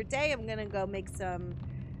rest of your day. I'm going to go make some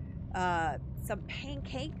some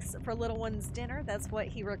pancakes for little one's dinner. That's what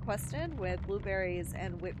he requested, with blueberries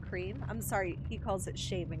and whipped cream. I'm sorry, he calls it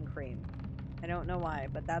shaving cream. I don't know why,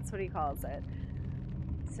 but that's what he calls it.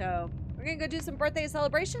 So we're gonna go do some birthday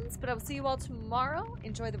celebrations, but I will see you all tomorrow.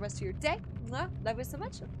 Enjoy the rest of your day. Mwah. Love you so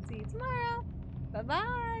much. See you tomorrow.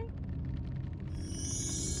 Bye-bye.